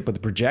relationship with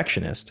the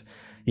projectionist.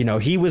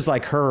 He was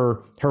like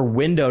her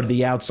window to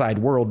the outside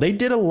world. They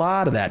did a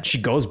lot of that.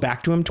 She goes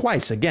back to him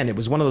twice. Again, it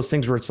was one of those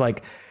things where it's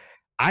like,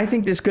 I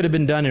think this could have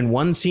been done in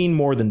one scene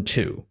more than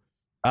two.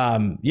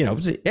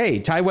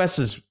 Hey, Ti West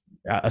is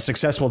a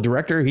successful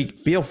director.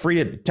 Feel free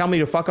to tell me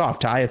to fuck off,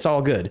 Ti. It's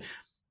all good.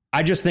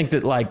 I just think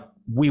that like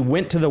we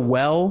went to the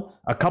well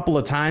a couple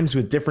of times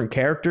with different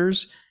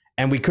characters,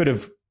 and we could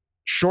have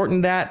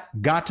shortened that,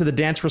 got to the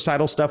dance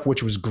recital stuff,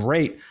 which was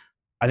great.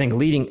 I think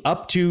leading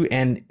up to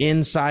and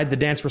inside the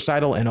dance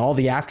recital and all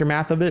the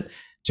aftermath of it,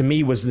 to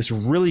me, was this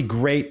really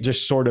great,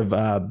 just sort of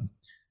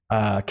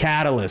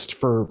catalyst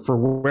for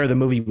where the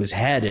movie was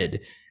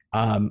headed.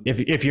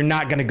 If you're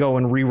not going to go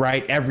and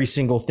rewrite every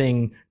single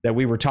thing that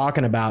we were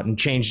talking about and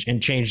change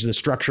the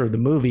structure of the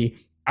movie,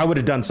 I would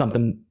have done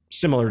something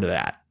similar to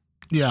that.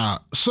 Yeah.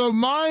 So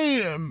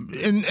I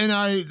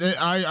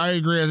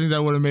agree. I think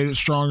that would have made it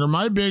stronger.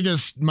 My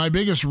biggest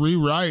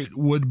rewrite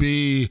would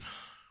be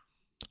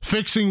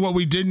fixing what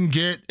we didn't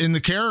get in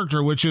the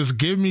character, which is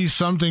give me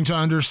something to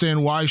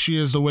understand why she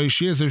is the way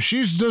she is. If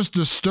she's just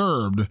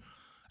disturbed,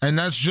 and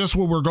that's just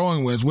what we're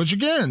going with, which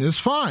again is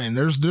fine.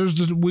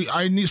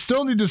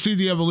 Still need to see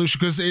the evolution,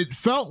 because it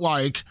felt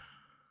like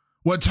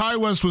what Ti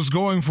West was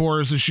going for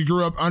is that she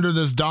grew up under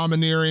this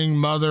domineering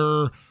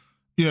mother,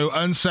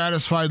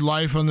 unsatisfied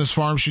life on this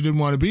farm. She didn't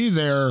want to be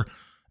there.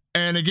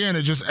 And again,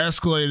 it just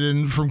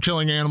escalated from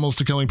killing animals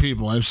to killing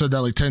people. I've said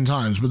that like 10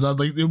 times, but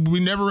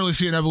we never really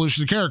see an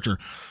evolution of the character.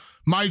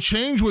 My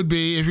change would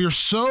be, if you're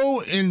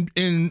so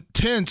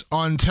intent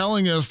on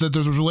telling us that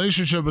there's a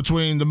relationship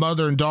between the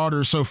mother and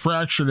daughter so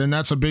fractured, and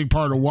that's a big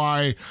part of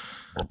why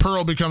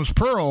Pearl becomes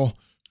Pearl,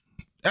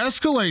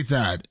 escalate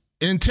that,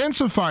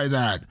 intensify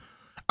that.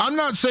 I'm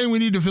not saying we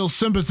need to feel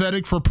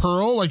sympathetic for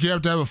Pearl, like you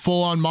have to have a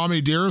full-on mommy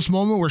dearest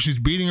moment where she's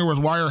beating her with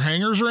wire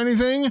hangers or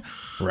anything,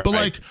 right. But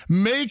like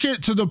make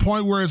it to the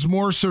point where it's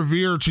more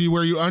severe to you,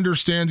 where you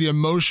understand the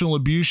emotional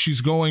abuse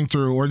she's going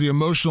through, or the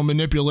emotional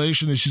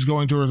manipulation that she's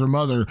going through with her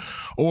mother,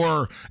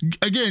 or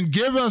again,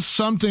 give us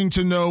something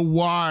to know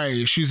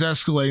why she's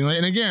escalating.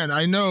 And again,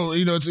 I know,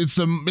 it's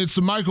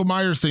the Michael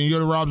Myers thing. You go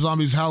to Rob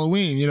Zombie's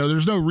Halloween,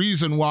 there's no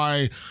reason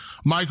why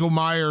Michael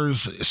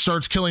Myers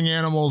starts killing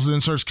animals and then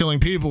starts killing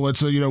people.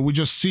 It's we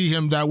just see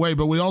him that way,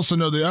 but we also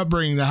know the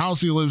upbringing, the house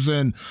he lives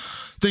in,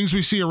 things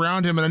we see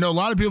around him. And I know a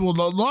lot of people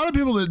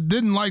that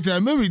didn't like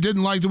that movie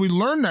didn't like that we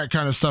learned that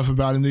kind of stuff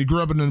about him. He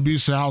grew up in an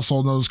abusive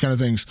household and those kind of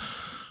things,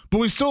 but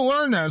we still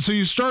learn that. So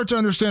you start to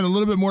understand a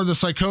little bit more of the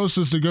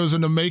psychosis that goes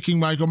into making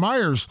Michael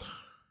Myers.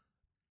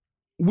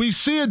 We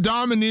see a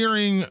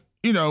domineering,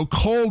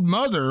 cold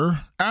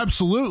mother.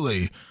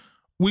 Absolutely.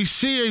 We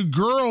see a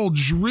girl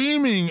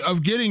dreaming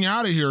of getting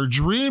out of here,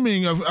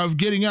 dreaming of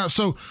getting out.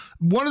 So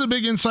one of the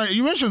big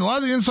you mentioned a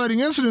lot of the inciting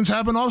incidents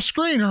happen off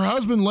screen. Her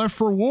husband left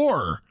for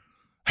war.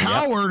 Yep.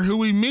 Howard, who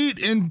we meet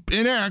in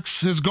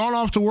X, has gone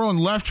off the world and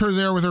left her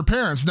there with her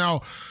parents.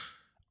 Now,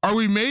 are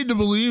we made to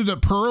believe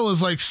that Pearl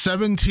is like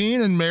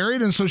 17 and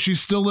married, and so she's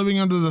still living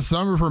under the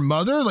thumb of her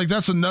mother? Like,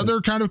 that's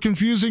another kind of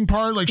confusing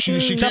part. Like she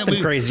can't nothing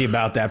leave. Crazy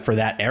about that for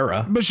that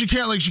era. But she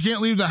can't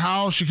leave the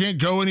house. She can't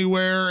go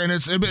anywhere. And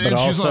but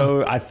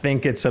also, I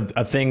think it's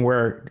a thing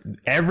where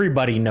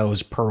everybody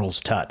knows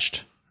Pearl's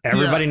touched.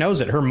 Everybody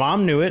knows it. Her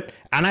mom knew it,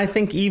 and I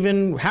think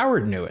even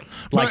Howard knew it.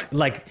 But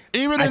then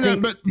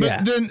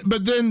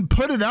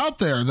put it out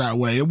there that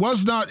way. It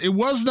was not,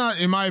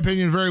 in my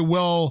opinion, very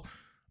well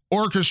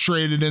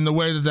orchestrated in the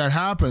way that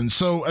happened.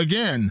 So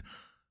again,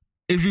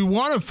 if you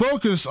want to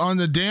focus on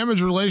the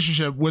damaged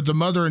relationship with the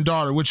mother and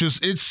daughter,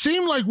 it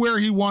seemed like where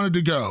he wanted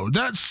to go.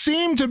 That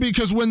seemed to be,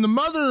 because when the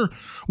mother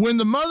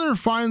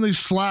finally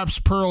slaps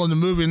Pearl in the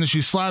movie, and then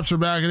she slaps her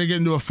back and they get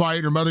into a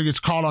fight, her mother gets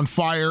caught on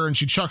fire and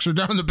she chucks her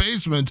down the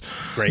basement.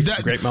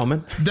 Great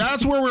moment.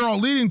 That's where we're all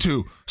leading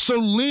to. So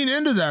lean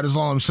into that is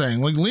all I'm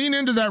saying. Like, lean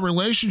into that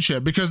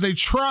relationship, because they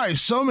try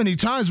so many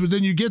times, but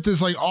then you get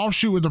this like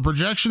offshoot with the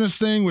projectionist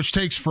thing, which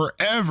takes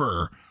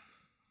forever.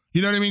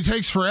 You know what I mean? It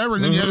takes forever.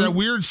 And then you have that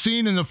weird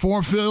scene in the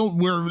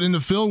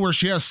field where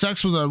she has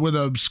sex with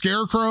a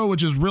scarecrow,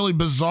 which is really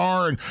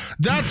bizarre. And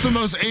that's the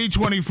most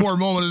A24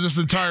 moment of this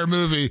entire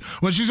movie.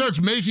 When she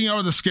starts making out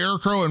with the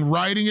scarecrow and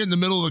riding it in the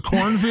middle of the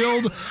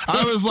cornfield,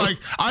 I was like,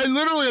 I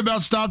literally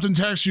about stopped and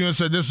texted you and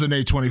said, this is an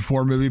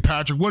A24 movie.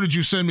 Patrick, what did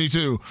you send me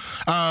to?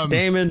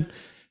 Damon.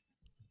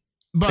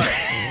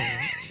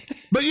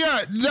 But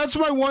yeah, that's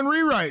my one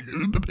rewrite.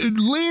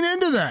 Lean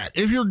into that.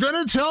 If you're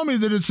going to tell me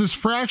that it's this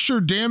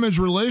fractured, damaged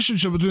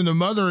relationship between the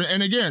mother,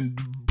 and again,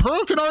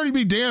 Pearl can already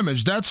be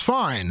damaged, that's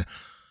fine.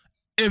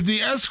 If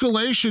the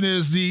escalation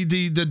is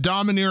the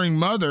domineering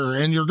mother,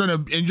 and you're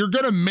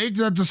gonna make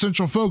that the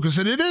central focus,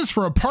 and it is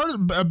for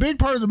a big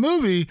part of the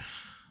movie,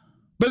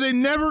 but they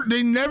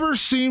never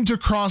seem to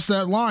cross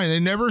that line. They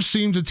never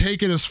seem to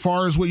take it as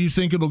far as what you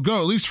think it'll go.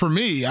 At least for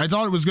me, I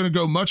thought it was going to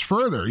go much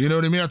further. You know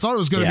what I mean? I thought it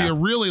was going to be a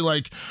really,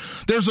 like,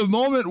 there's a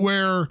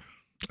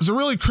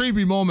really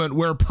creepy moment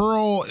where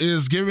Pearl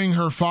is giving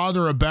her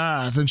father a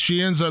bath, and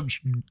she ends up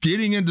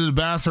getting into the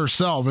bath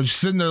herself, and she's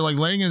sitting there like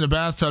laying in the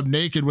bathtub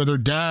naked with her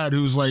dad,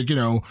 who's like,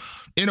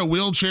 in a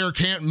wheelchair,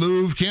 can't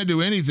move, can't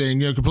do anything,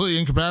 completely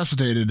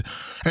incapacitated.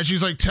 And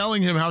she's like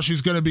telling him how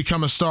she's going to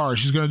become a star.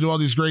 She's going to do all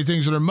these great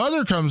things. And her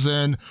mother comes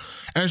in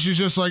and she's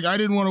just like, I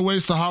didn't want to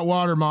waste the hot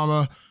water,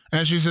 Mama.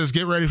 And she says,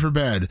 get ready for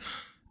bed.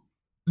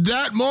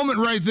 That moment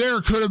right there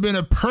could have been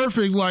a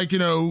perfect, like,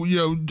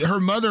 her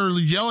mother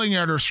yelling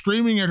at her,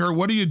 screaming at her,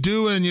 what are you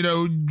doing?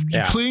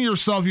 Clean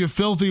yourself, you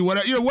filthy,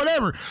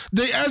 whatever.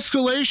 The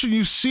escalation,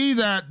 you see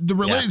that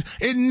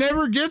it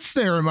never gets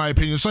there, in my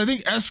opinion. So I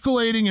think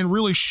escalating and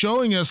really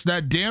showing us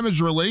that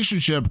damaged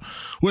relationship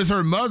with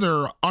her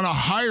mother on a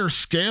higher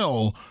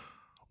scale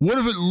would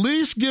have at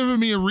least given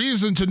me a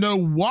reason to know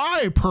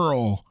why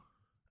Pearl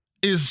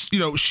is,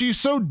 she's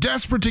so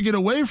desperate to get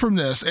away from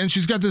this, and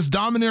she's got this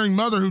domineering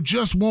mother who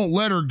just won't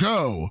let her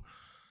go.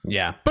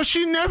 Yeah. But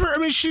she's never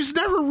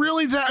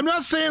really that. I'm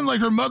not saying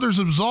like her mother's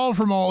absolved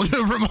from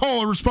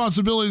all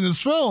responsibility in this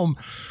film,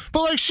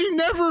 but like she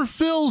never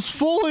feels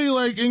fully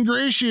like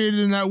ingratiated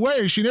in that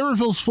way. She never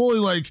feels fully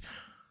like,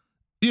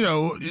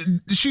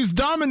 she's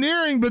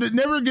domineering, but it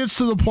never gets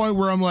to the point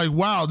where I'm like,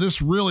 wow,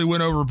 this really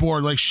went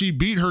overboard. Like she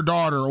beat her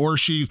daughter, or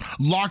she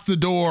locked the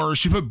door, or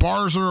she put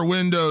bars on her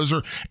windows,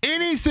 or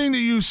anything that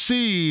you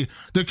see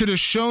that could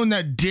have shown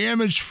that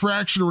damaged,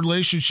 fractured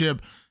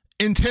relationship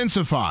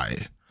intensify.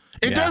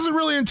 It doesn't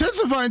really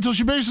intensify until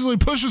she basically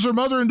pushes her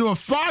mother into a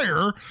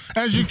fire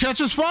and she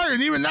catches fire.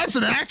 And even that's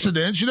an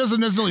accident. She doesn't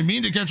necessarily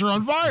mean to catch her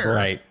on fire.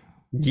 Right.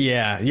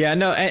 Yeah,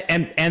 no,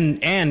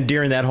 and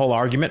during that whole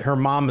argument, her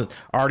mom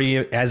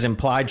already has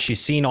implied she's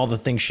seen all the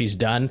things she's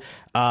done.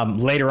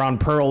 Later on,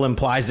 Pearl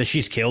implies that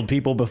she's killed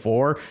people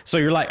before. So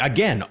you're like,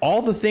 again,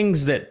 all the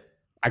things that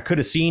I could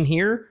have seen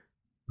here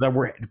that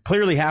were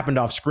clearly happened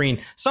off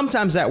screen.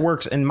 Sometimes that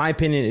works. In my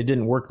opinion, it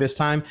didn't work this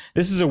time.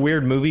 This is a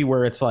weird movie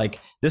where it's like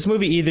this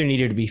movie either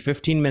needed to be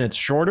 15 minutes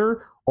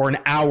shorter or an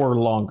hour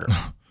longer.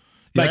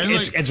 Like,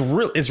 yeah,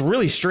 it's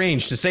really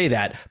strange to say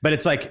that, but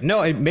it's like,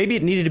 no, maybe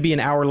it needed to be an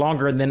hour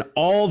longer, and then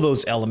all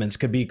those elements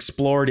could be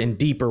explored in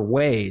deeper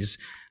ways.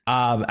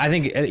 I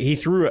think he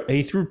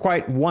threw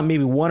quite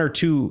maybe one or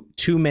two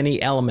too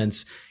many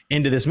elements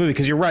into this movie,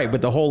 because you're right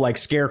with the whole like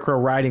scarecrow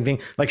riding thing.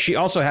 Like, she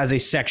also has a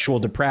sexual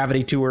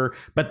depravity to her,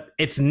 but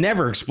it's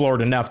never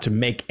explored enough to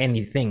make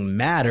anything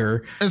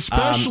matter.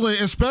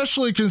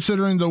 Especially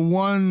considering the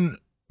one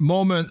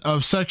moment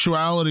of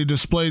sexuality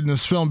displayed in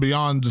this film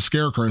beyond the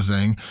scarecrow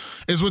thing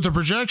is with the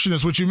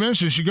projectionist, which you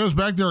mentioned. She goes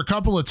back there a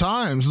couple of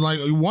times, and like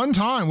one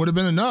time would have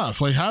been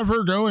enough. Like, have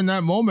her go in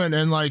that moment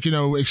and like, you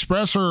know,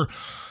 express her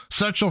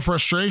sexual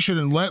frustration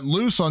and let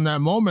loose on that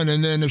moment.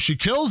 And then if she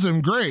kills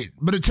him, great.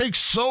 But it takes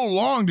so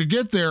long to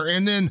get there.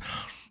 And then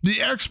the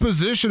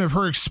exposition of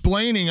her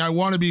explaining, I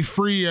want to be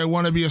free, I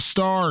want to be a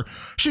star.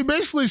 She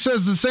basically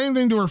says the same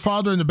thing to her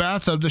father in the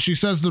bathtub that she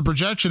says to the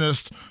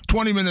projectionist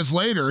 20 minutes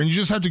later. And you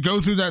just have to go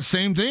through that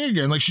same thing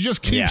again. Like, she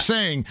just keeps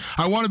saying,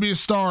 I want to be a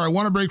star, I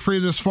want to break free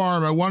of this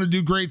farm, I want to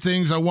do great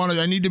things,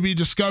 I need to be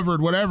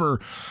discovered, whatever.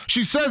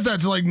 She says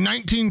that to like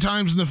 19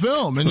 times in the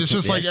film. And it's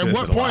just like, at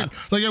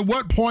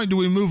what point do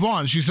we move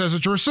on? She says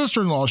it to her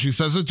sister-in-law. She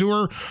says it to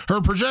her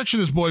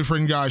projectionist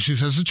boyfriend guy. She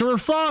says it to her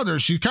father.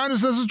 She kind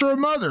of says it to her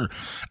mother.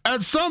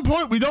 At some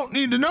point, we don't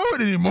need to know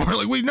it anymore.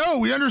 Like,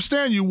 we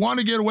understand you want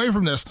to get away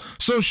from this.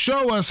 So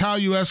show us how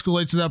you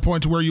escalate to that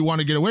point to where you want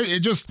to get away.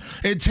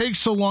 It takes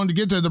so long to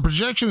get there. The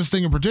projectionist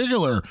thing in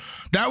particular,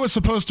 that was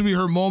supposed to be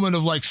her moment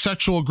of like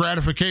sexual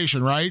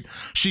gratification, right?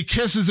 She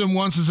kisses him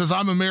once and says,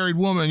 I'm a married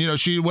woman, you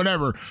know,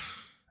 whatever.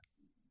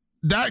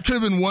 That could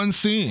have been one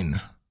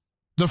scene.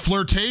 The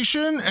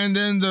flirtation, and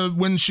then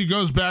when she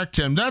goes back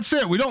to him, that's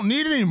it. We don't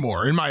need it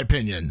anymore, in my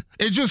opinion.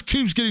 It just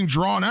keeps getting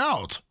drawn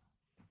out.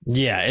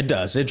 Yeah, it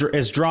does.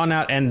 It's drawn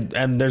out,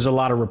 and there's a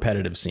lot of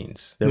repetitive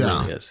scenes. There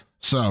really is.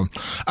 So,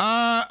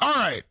 all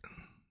right.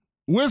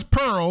 With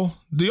Pearl,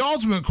 the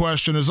ultimate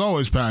question is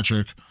always,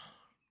 Patrick,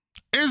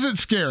 is it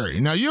scary?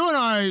 Now, you and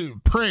I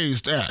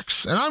praised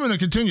X, and I'm going to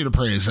continue to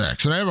praise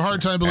X, and I have a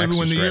hard time believing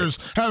when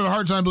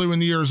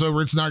the year is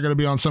over, it's not going to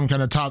be on some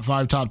kind of top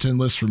 5, top 10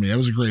 list for me. It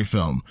was a great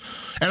film.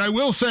 And I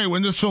will say,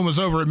 when this film was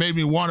over, it made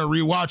me want to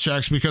rewatch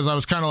X, because I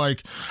was kind of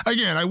like,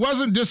 again, I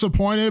wasn't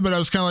disappointed, but I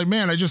was kind of like,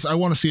 man, I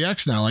want to see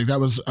X now. Like, that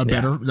was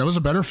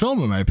a better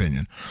film in my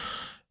opinion.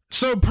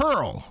 So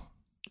Pearl,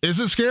 is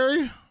it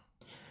scary?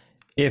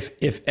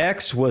 If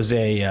X was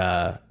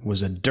a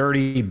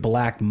dirty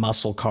black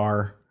muscle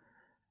car,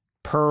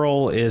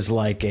 Pearl is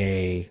like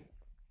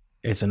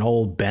it's an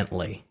old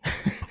Bentley.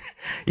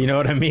 You know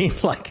what I mean?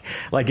 Like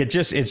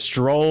it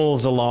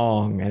strolls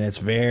along, and it's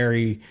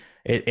very,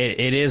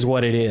 it is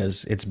what it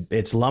is.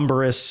 It's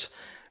lumberous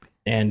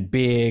and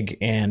big,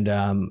 and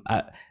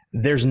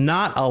there's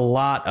not a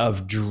lot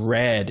of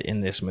dread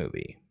in this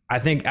movie. I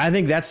think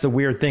that's the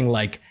weird thing.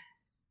 Like,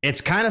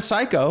 it's kind of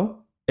psycho.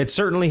 It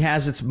certainly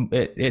has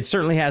it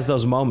certainly has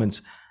those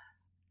moments.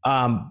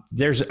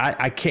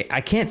 I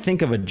can't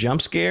think of a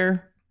jump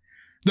scare.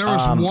 There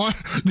was one.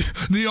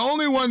 The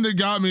only one that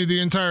got me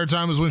the entire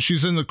time was when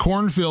she's in the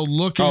cornfield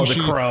looking. Oh, the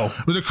crow.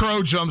 The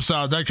crow jumps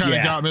out. That kind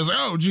of got me. I was like,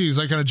 oh, geez,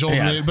 that kind of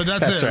jolted me. But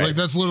that's it. Right. Like,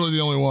 that's literally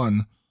the only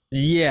one.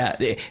 Yeah,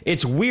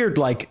 it's weird.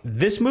 Like,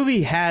 this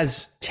movie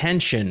has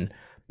tension,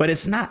 but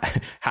it's not.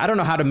 I don't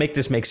know how to make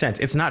this make sense.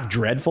 It's not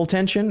dreadful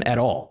tension at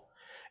all.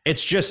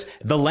 It's just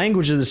the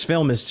language of this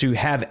film is to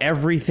have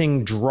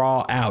everything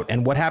draw out.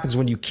 And what happens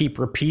when you keep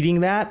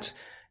repeating that,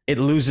 it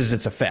loses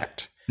its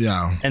effect.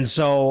 Yeah. And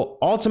so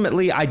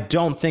ultimately, I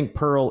don't think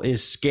Pearl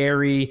is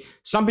scary.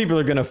 Some people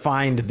are going to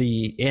find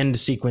the end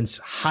sequence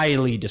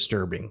highly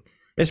disturbing,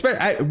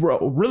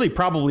 really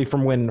probably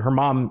from when her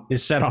mom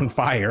is set on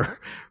fire.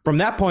 From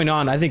that point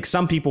on, I think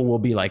some people will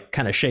be like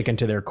kind of shaken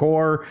to their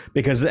core,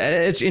 because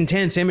it's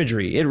intense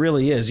imagery. It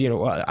really is. You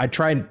know, I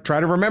try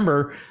to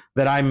remember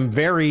that I'm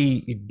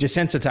very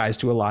desensitized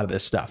to a lot of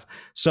this stuff.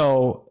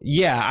 So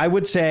yeah, I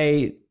would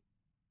say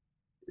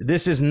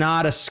this is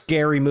not a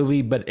scary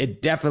movie, but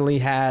it definitely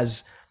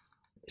has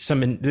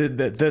some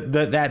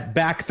that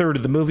back third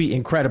of the movie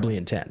incredibly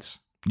intense.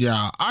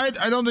 Yeah, I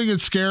don't think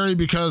it's scary,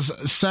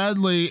 because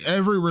sadly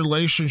every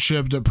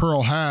relationship that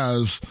Pearl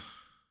has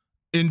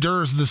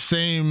endures the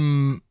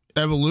same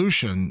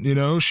evolution. You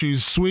know,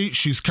 she's sweet,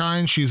 she's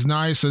kind, she's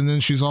nice, and then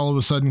she's all of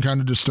a sudden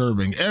kind of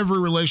disturbing. Every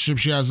relationship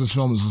she has in this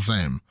film is the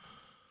same.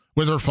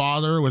 With her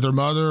father, with her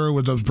mother,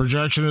 with the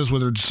projectionist,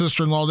 with her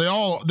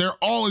sister-in-law, they're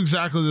all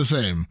exactly the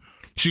same.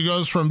 She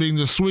goes from being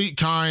the sweet,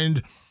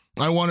 kind,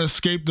 I want to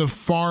escape the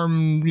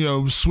farm, you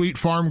know, sweet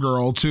farm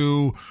girl,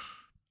 to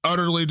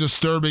utterly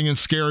disturbing and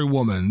scary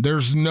woman.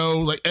 There's no,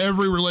 like,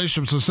 every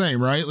relationship's the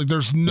same, right? Like,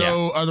 there's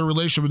no other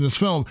relationship in this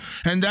film,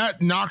 and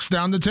that knocks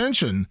down the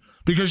tension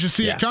because you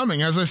see it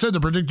coming. As I said, the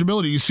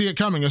predictability, you see it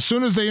coming. As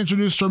soon as they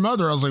introduced her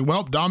mother, I was like,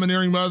 well,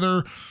 domineering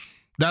mother,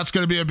 that's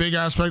going to be a big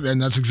aspect, and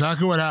that's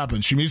exactly what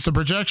happens. She meets the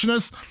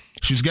projectionist,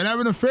 she's going to have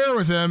an affair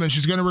with him, and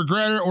she's going to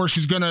regret it, or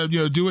she's going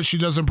to, do what she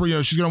doesn't,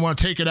 she's going to want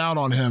to take it out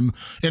on him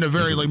in a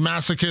very like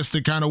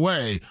masochistic kind of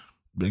way.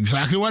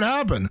 Exactly what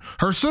happened.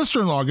 Her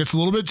sister-in-law gets a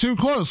little bit too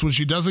close when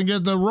she doesn't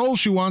get the role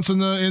she wants in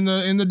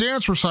the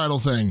dance recital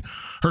thing.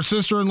 Her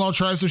sister-in-law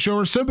tries to show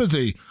her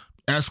sympathy,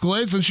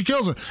 escalates, and she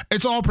kills her.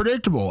 It's all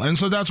predictable, and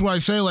so that's why I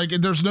say, like,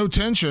 there's no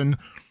tension,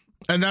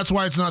 and that's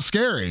why it's not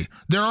scary.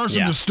 There are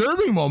some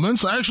disturbing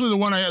moments. Actually, the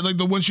one I had, like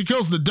the when she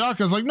kills the duck,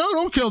 I was like, no,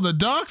 don't kill the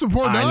duck, the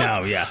poor duck. I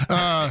know,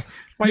 yeah.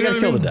 Why you gotta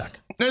kill the duck?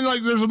 And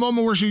like, there's a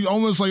moment where she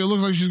almost like, it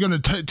looks like she's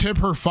going to tip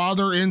her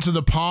father into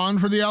the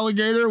pond for the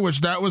alligator, which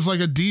that was like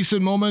a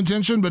decent moment of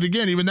tension. But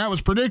again, even that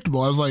was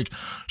predictable. I was like,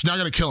 she's not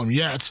going to kill him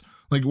yet.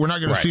 Like, we're not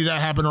going to see that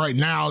happen right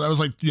now. That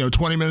was like,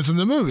 20 minutes in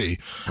the movie.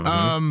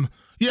 Mm-hmm.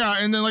 Yeah.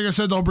 And then, like I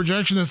said, the whole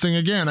projectionist thing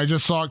again, I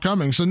just saw it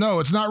coming. So no,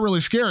 it's not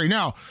really scary.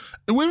 Now,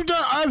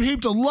 I've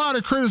heaped a lot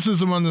of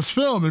criticism on this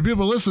film, and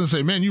people listen and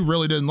say, man, you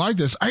really didn't like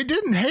this. I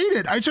didn't hate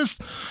it.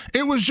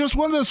 It was just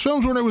one of those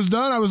films when it was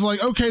done, I was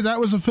like, okay, that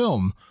was a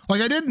film.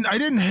 Like, I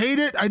didn't hate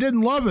it. I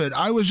didn't love it.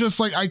 I was just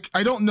like,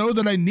 I don't know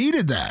that I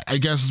needed that, I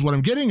guess is what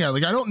I'm getting at.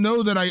 Like, I don't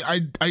know that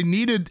I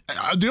needed,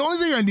 the only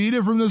thing I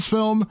needed from this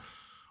film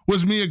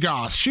was Mia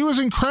Goth. She was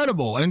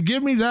incredible, and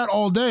give me that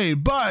all day.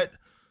 But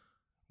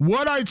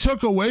what I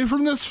took away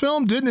from this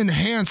film didn't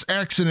enhance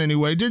X in any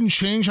way, didn't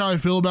change how I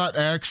feel about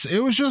X. It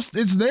was just,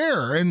 it's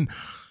there. And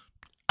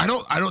I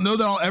don't know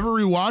that I'll ever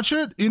rewatch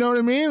it. You know what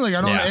I mean? Like,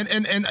 I don't,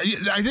 and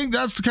I think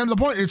that's kind of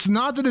the point. It's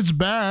not that it's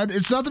bad.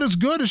 It's not that it's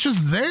good. It's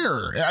just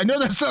there. I know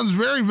that sounds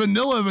very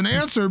vanilla of an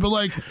answer, but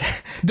like,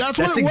 that's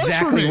what it was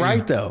for me. That's exactly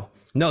right, though.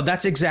 No,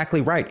 that's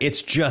exactly right.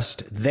 It's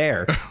just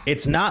there.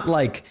 It's not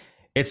like,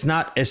 it's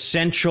not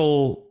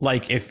essential.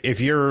 Like,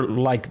 if you're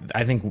like,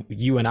 I think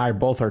you and I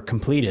both are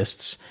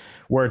completists,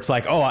 where it's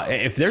like, oh,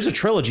 if there's a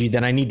trilogy,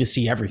 then I need to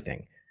see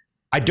everything.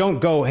 I don't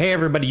go, hey,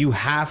 everybody, you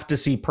have to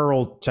see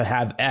Pearl to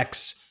have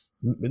X,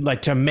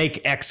 like, to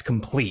make X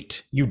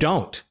complete. You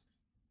don't.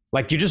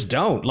 Like, you just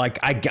don't. Like,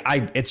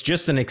 it's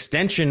just an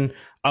extension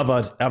of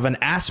an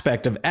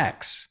aspect of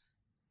X.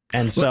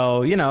 And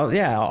so,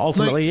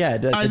 ultimately,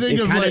 like,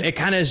 it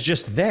kind of is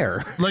just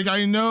there. Like,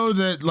 I know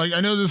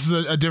this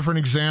is a different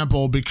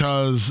example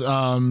because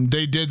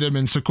they did them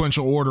in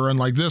sequential order, and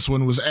like this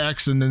one was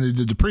X, and then they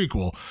did the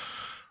prequel.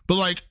 But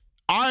like,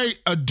 I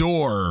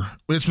adore,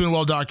 it's been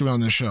well documented on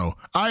this show,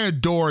 I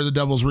adore The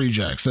Devil's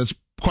Rejects. That's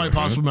quite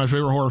possibly my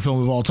favorite horror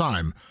film of all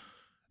time.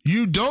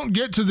 You don't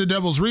get to The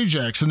Devil's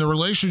Rejects and the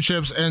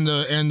relationships and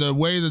the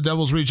way The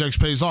Devil's Rejects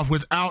pays off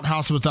without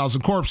House of a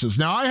Thousand Corpses.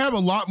 Now, I have a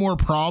lot more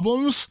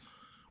problems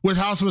with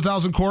House of a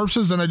Thousand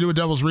Corpses than I do with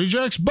Devil's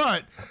Rejects,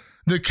 but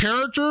the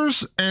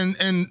characters and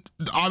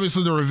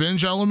obviously the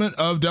revenge element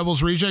of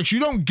Devil's Rejects, you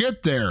don't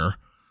get there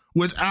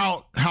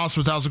without House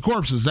of a Thousand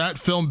Corpses. That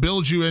film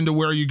builds you into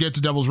where you get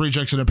to Devil's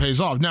Rejects and it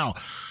pays off. Now,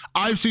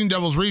 I've seen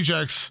Devil's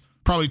Rejects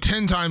probably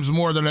 10 times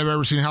more than I've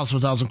ever seen House of a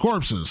Thousand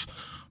Corpses.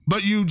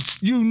 But you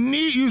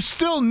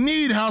still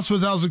need House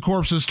of a Thousand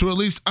Corpses to at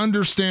least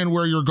understand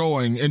where you're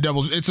going in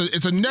Devil's. It's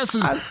a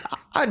necessary.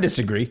 I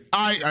disagree.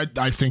 I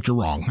think you're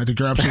wrong. I think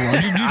you're absolutely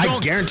wrong. I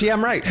guarantee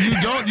I'm right.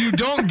 You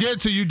don't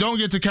get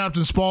to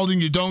Captain Spaulding.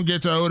 You don't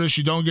get to Otis.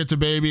 You don't get to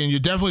Baby, and you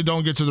definitely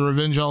don't get to the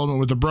revenge element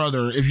with the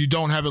brother if you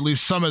don't have at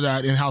least some of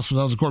that in House of a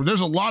Thousand Corpses.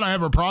 There's a lot I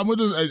have a problem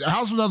with.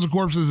 House of a Thousand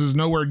Corpses is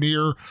nowhere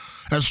near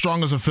as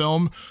strong as a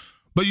film.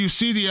 But you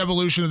see the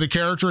evolution of the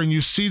character, and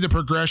you see the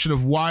progression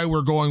of why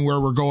we're going where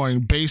we're going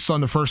based on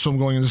the first film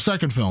going in the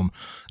second film.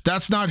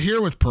 That's not here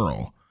with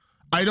Pearl.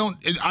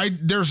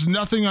 There's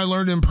nothing I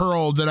learned in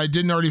Pearl that I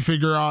didn't already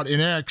figure out in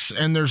X,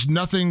 and there's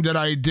nothing that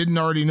I didn't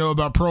already know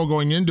about Pearl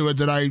going into it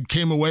that I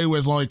came away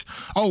with like,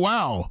 oh,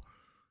 wow,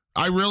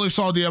 I really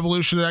saw the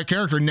evolution of that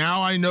character.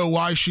 Now I know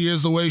why she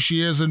is the way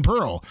she is in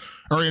Pearl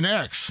or in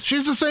X.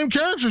 She's the same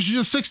character. She's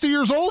just 60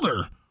 years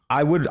older.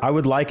 I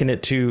would liken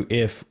it to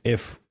if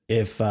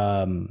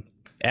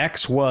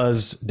X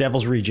was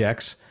Devil's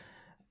Rejects,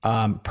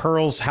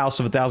 Pearl's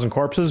House of a Thousand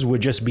Corpses would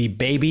just be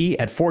Baby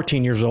at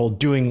 14 years old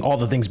doing all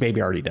the things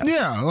Baby already does.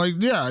 Yeah,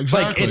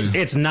 exactly. Like,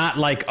 it's not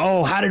like,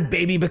 oh, how did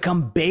Baby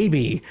become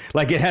Baby?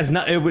 Like, it has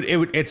not.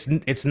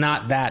 It's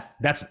not that.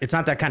 It's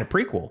not that kind of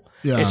prequel.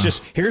 Yeah. It's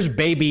just, here's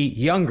Baby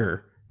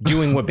younger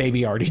doing what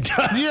Baby already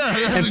does.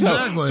 Yeah,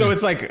 exactly. So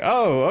it's like,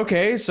 oh,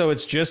 okay, so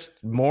it's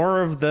just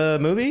more of the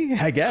movie,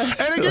 I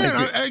guess. And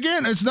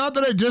again, it's not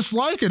that I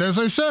dislike it. As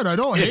I said, I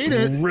don't hate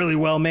it. It's really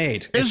well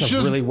made. It's a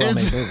really well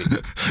made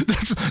movie.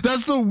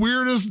 That's the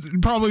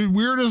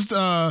weirdest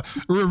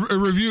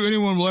review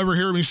anyone will ever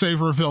hear me say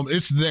for a film.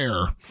 It's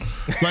there.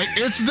 Like,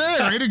 it's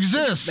there. It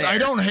exists. I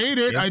don't hate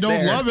it. I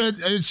don't love it.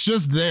 It's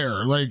just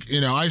there. Like,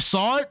 I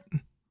saw it.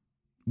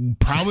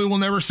 probably will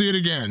never see it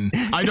again.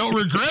 I don't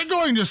regret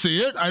going to see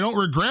it. I don't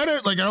regret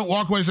it. Like, I don't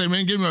walk away and say,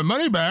 man, give me my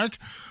money back.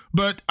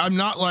 But I'm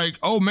not like,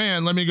 oh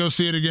man, let me go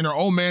see it again. Or,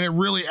 oh man, it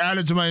really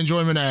added to my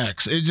enjoyment of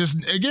X. It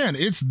just, again,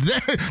 it's there.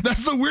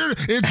 That's the weird,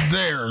 it's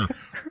there.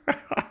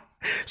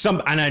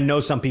 And I know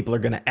some people are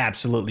going to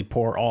absolutely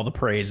pour all the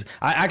praise.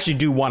 I actually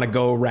do want to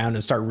go around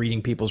and start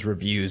reading people's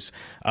reviews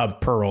of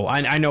Pearl.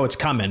 I know it's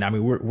coming. I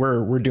mean,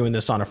 we're doing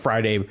this on a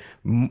Friday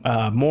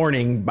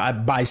morning.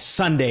 By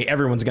Sunday,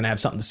 everyone's going to have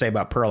something to say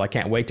about Pearl. I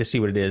can't wait to see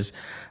what it is.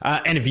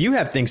 And if you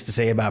have things to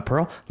say about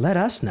Pearl, let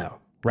us know.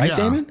 Right,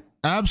 Damon?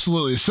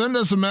 Absolutely. Send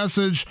us a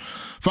message.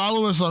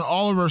 Follow us on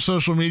all of our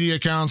social media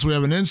accounts. We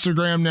have an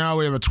Instagram now.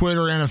 We have a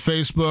Twitter and a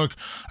Facebook.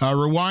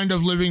 Rewind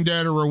of Living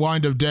Dead or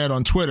Rewind of Dead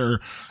on Twitter.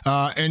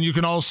 And you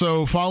can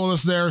also follow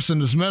us there.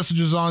 Send us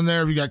messages on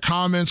there. If you got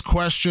comments,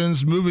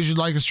 questions, movies you'd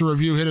like us to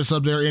review, hit us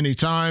up there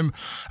anytime.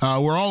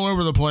 We're all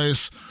over the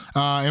place.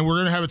 And we're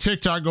going to have a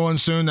TikTok going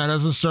soon. That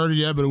hasn't started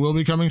yet, but it will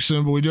be coming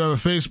soon. But we do have a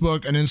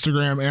Facebook, an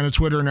Instagram, and a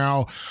Twitter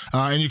now.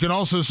 And you can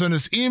also send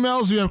us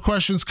emails if you have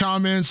questions,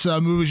 comments,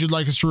 movies you'd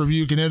like us to review.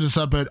 You can hit us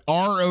up at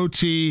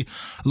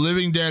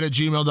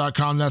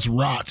rotlivingdead@gmail.com. That's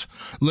rot.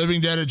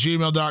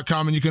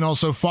 livingdead@gmail.com. And you can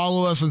also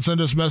follow us and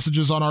send us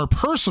messages on our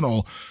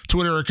personal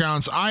Twitter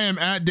accounts. I am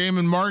at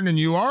Damon Martin, and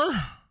you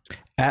are?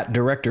 At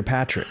Director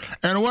Patrick.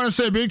 And I want to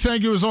say a big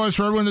thank you, as always,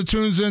 for everyone that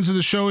tunes into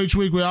the show each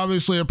week. We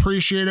obviously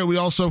appreciate it. We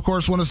also, of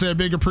course, want to say a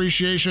big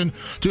appreciation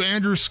to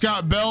Andrew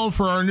Scott Bell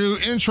for our new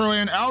intro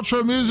and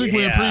outro music. Yeah.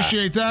 We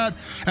appreciate that.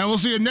 And we'll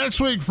see you next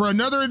week for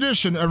another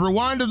edition of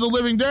Rewind of the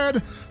Living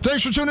Dead.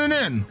 Thanks for tuning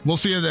in. We'll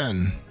see you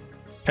then.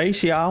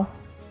 Peace, y'all.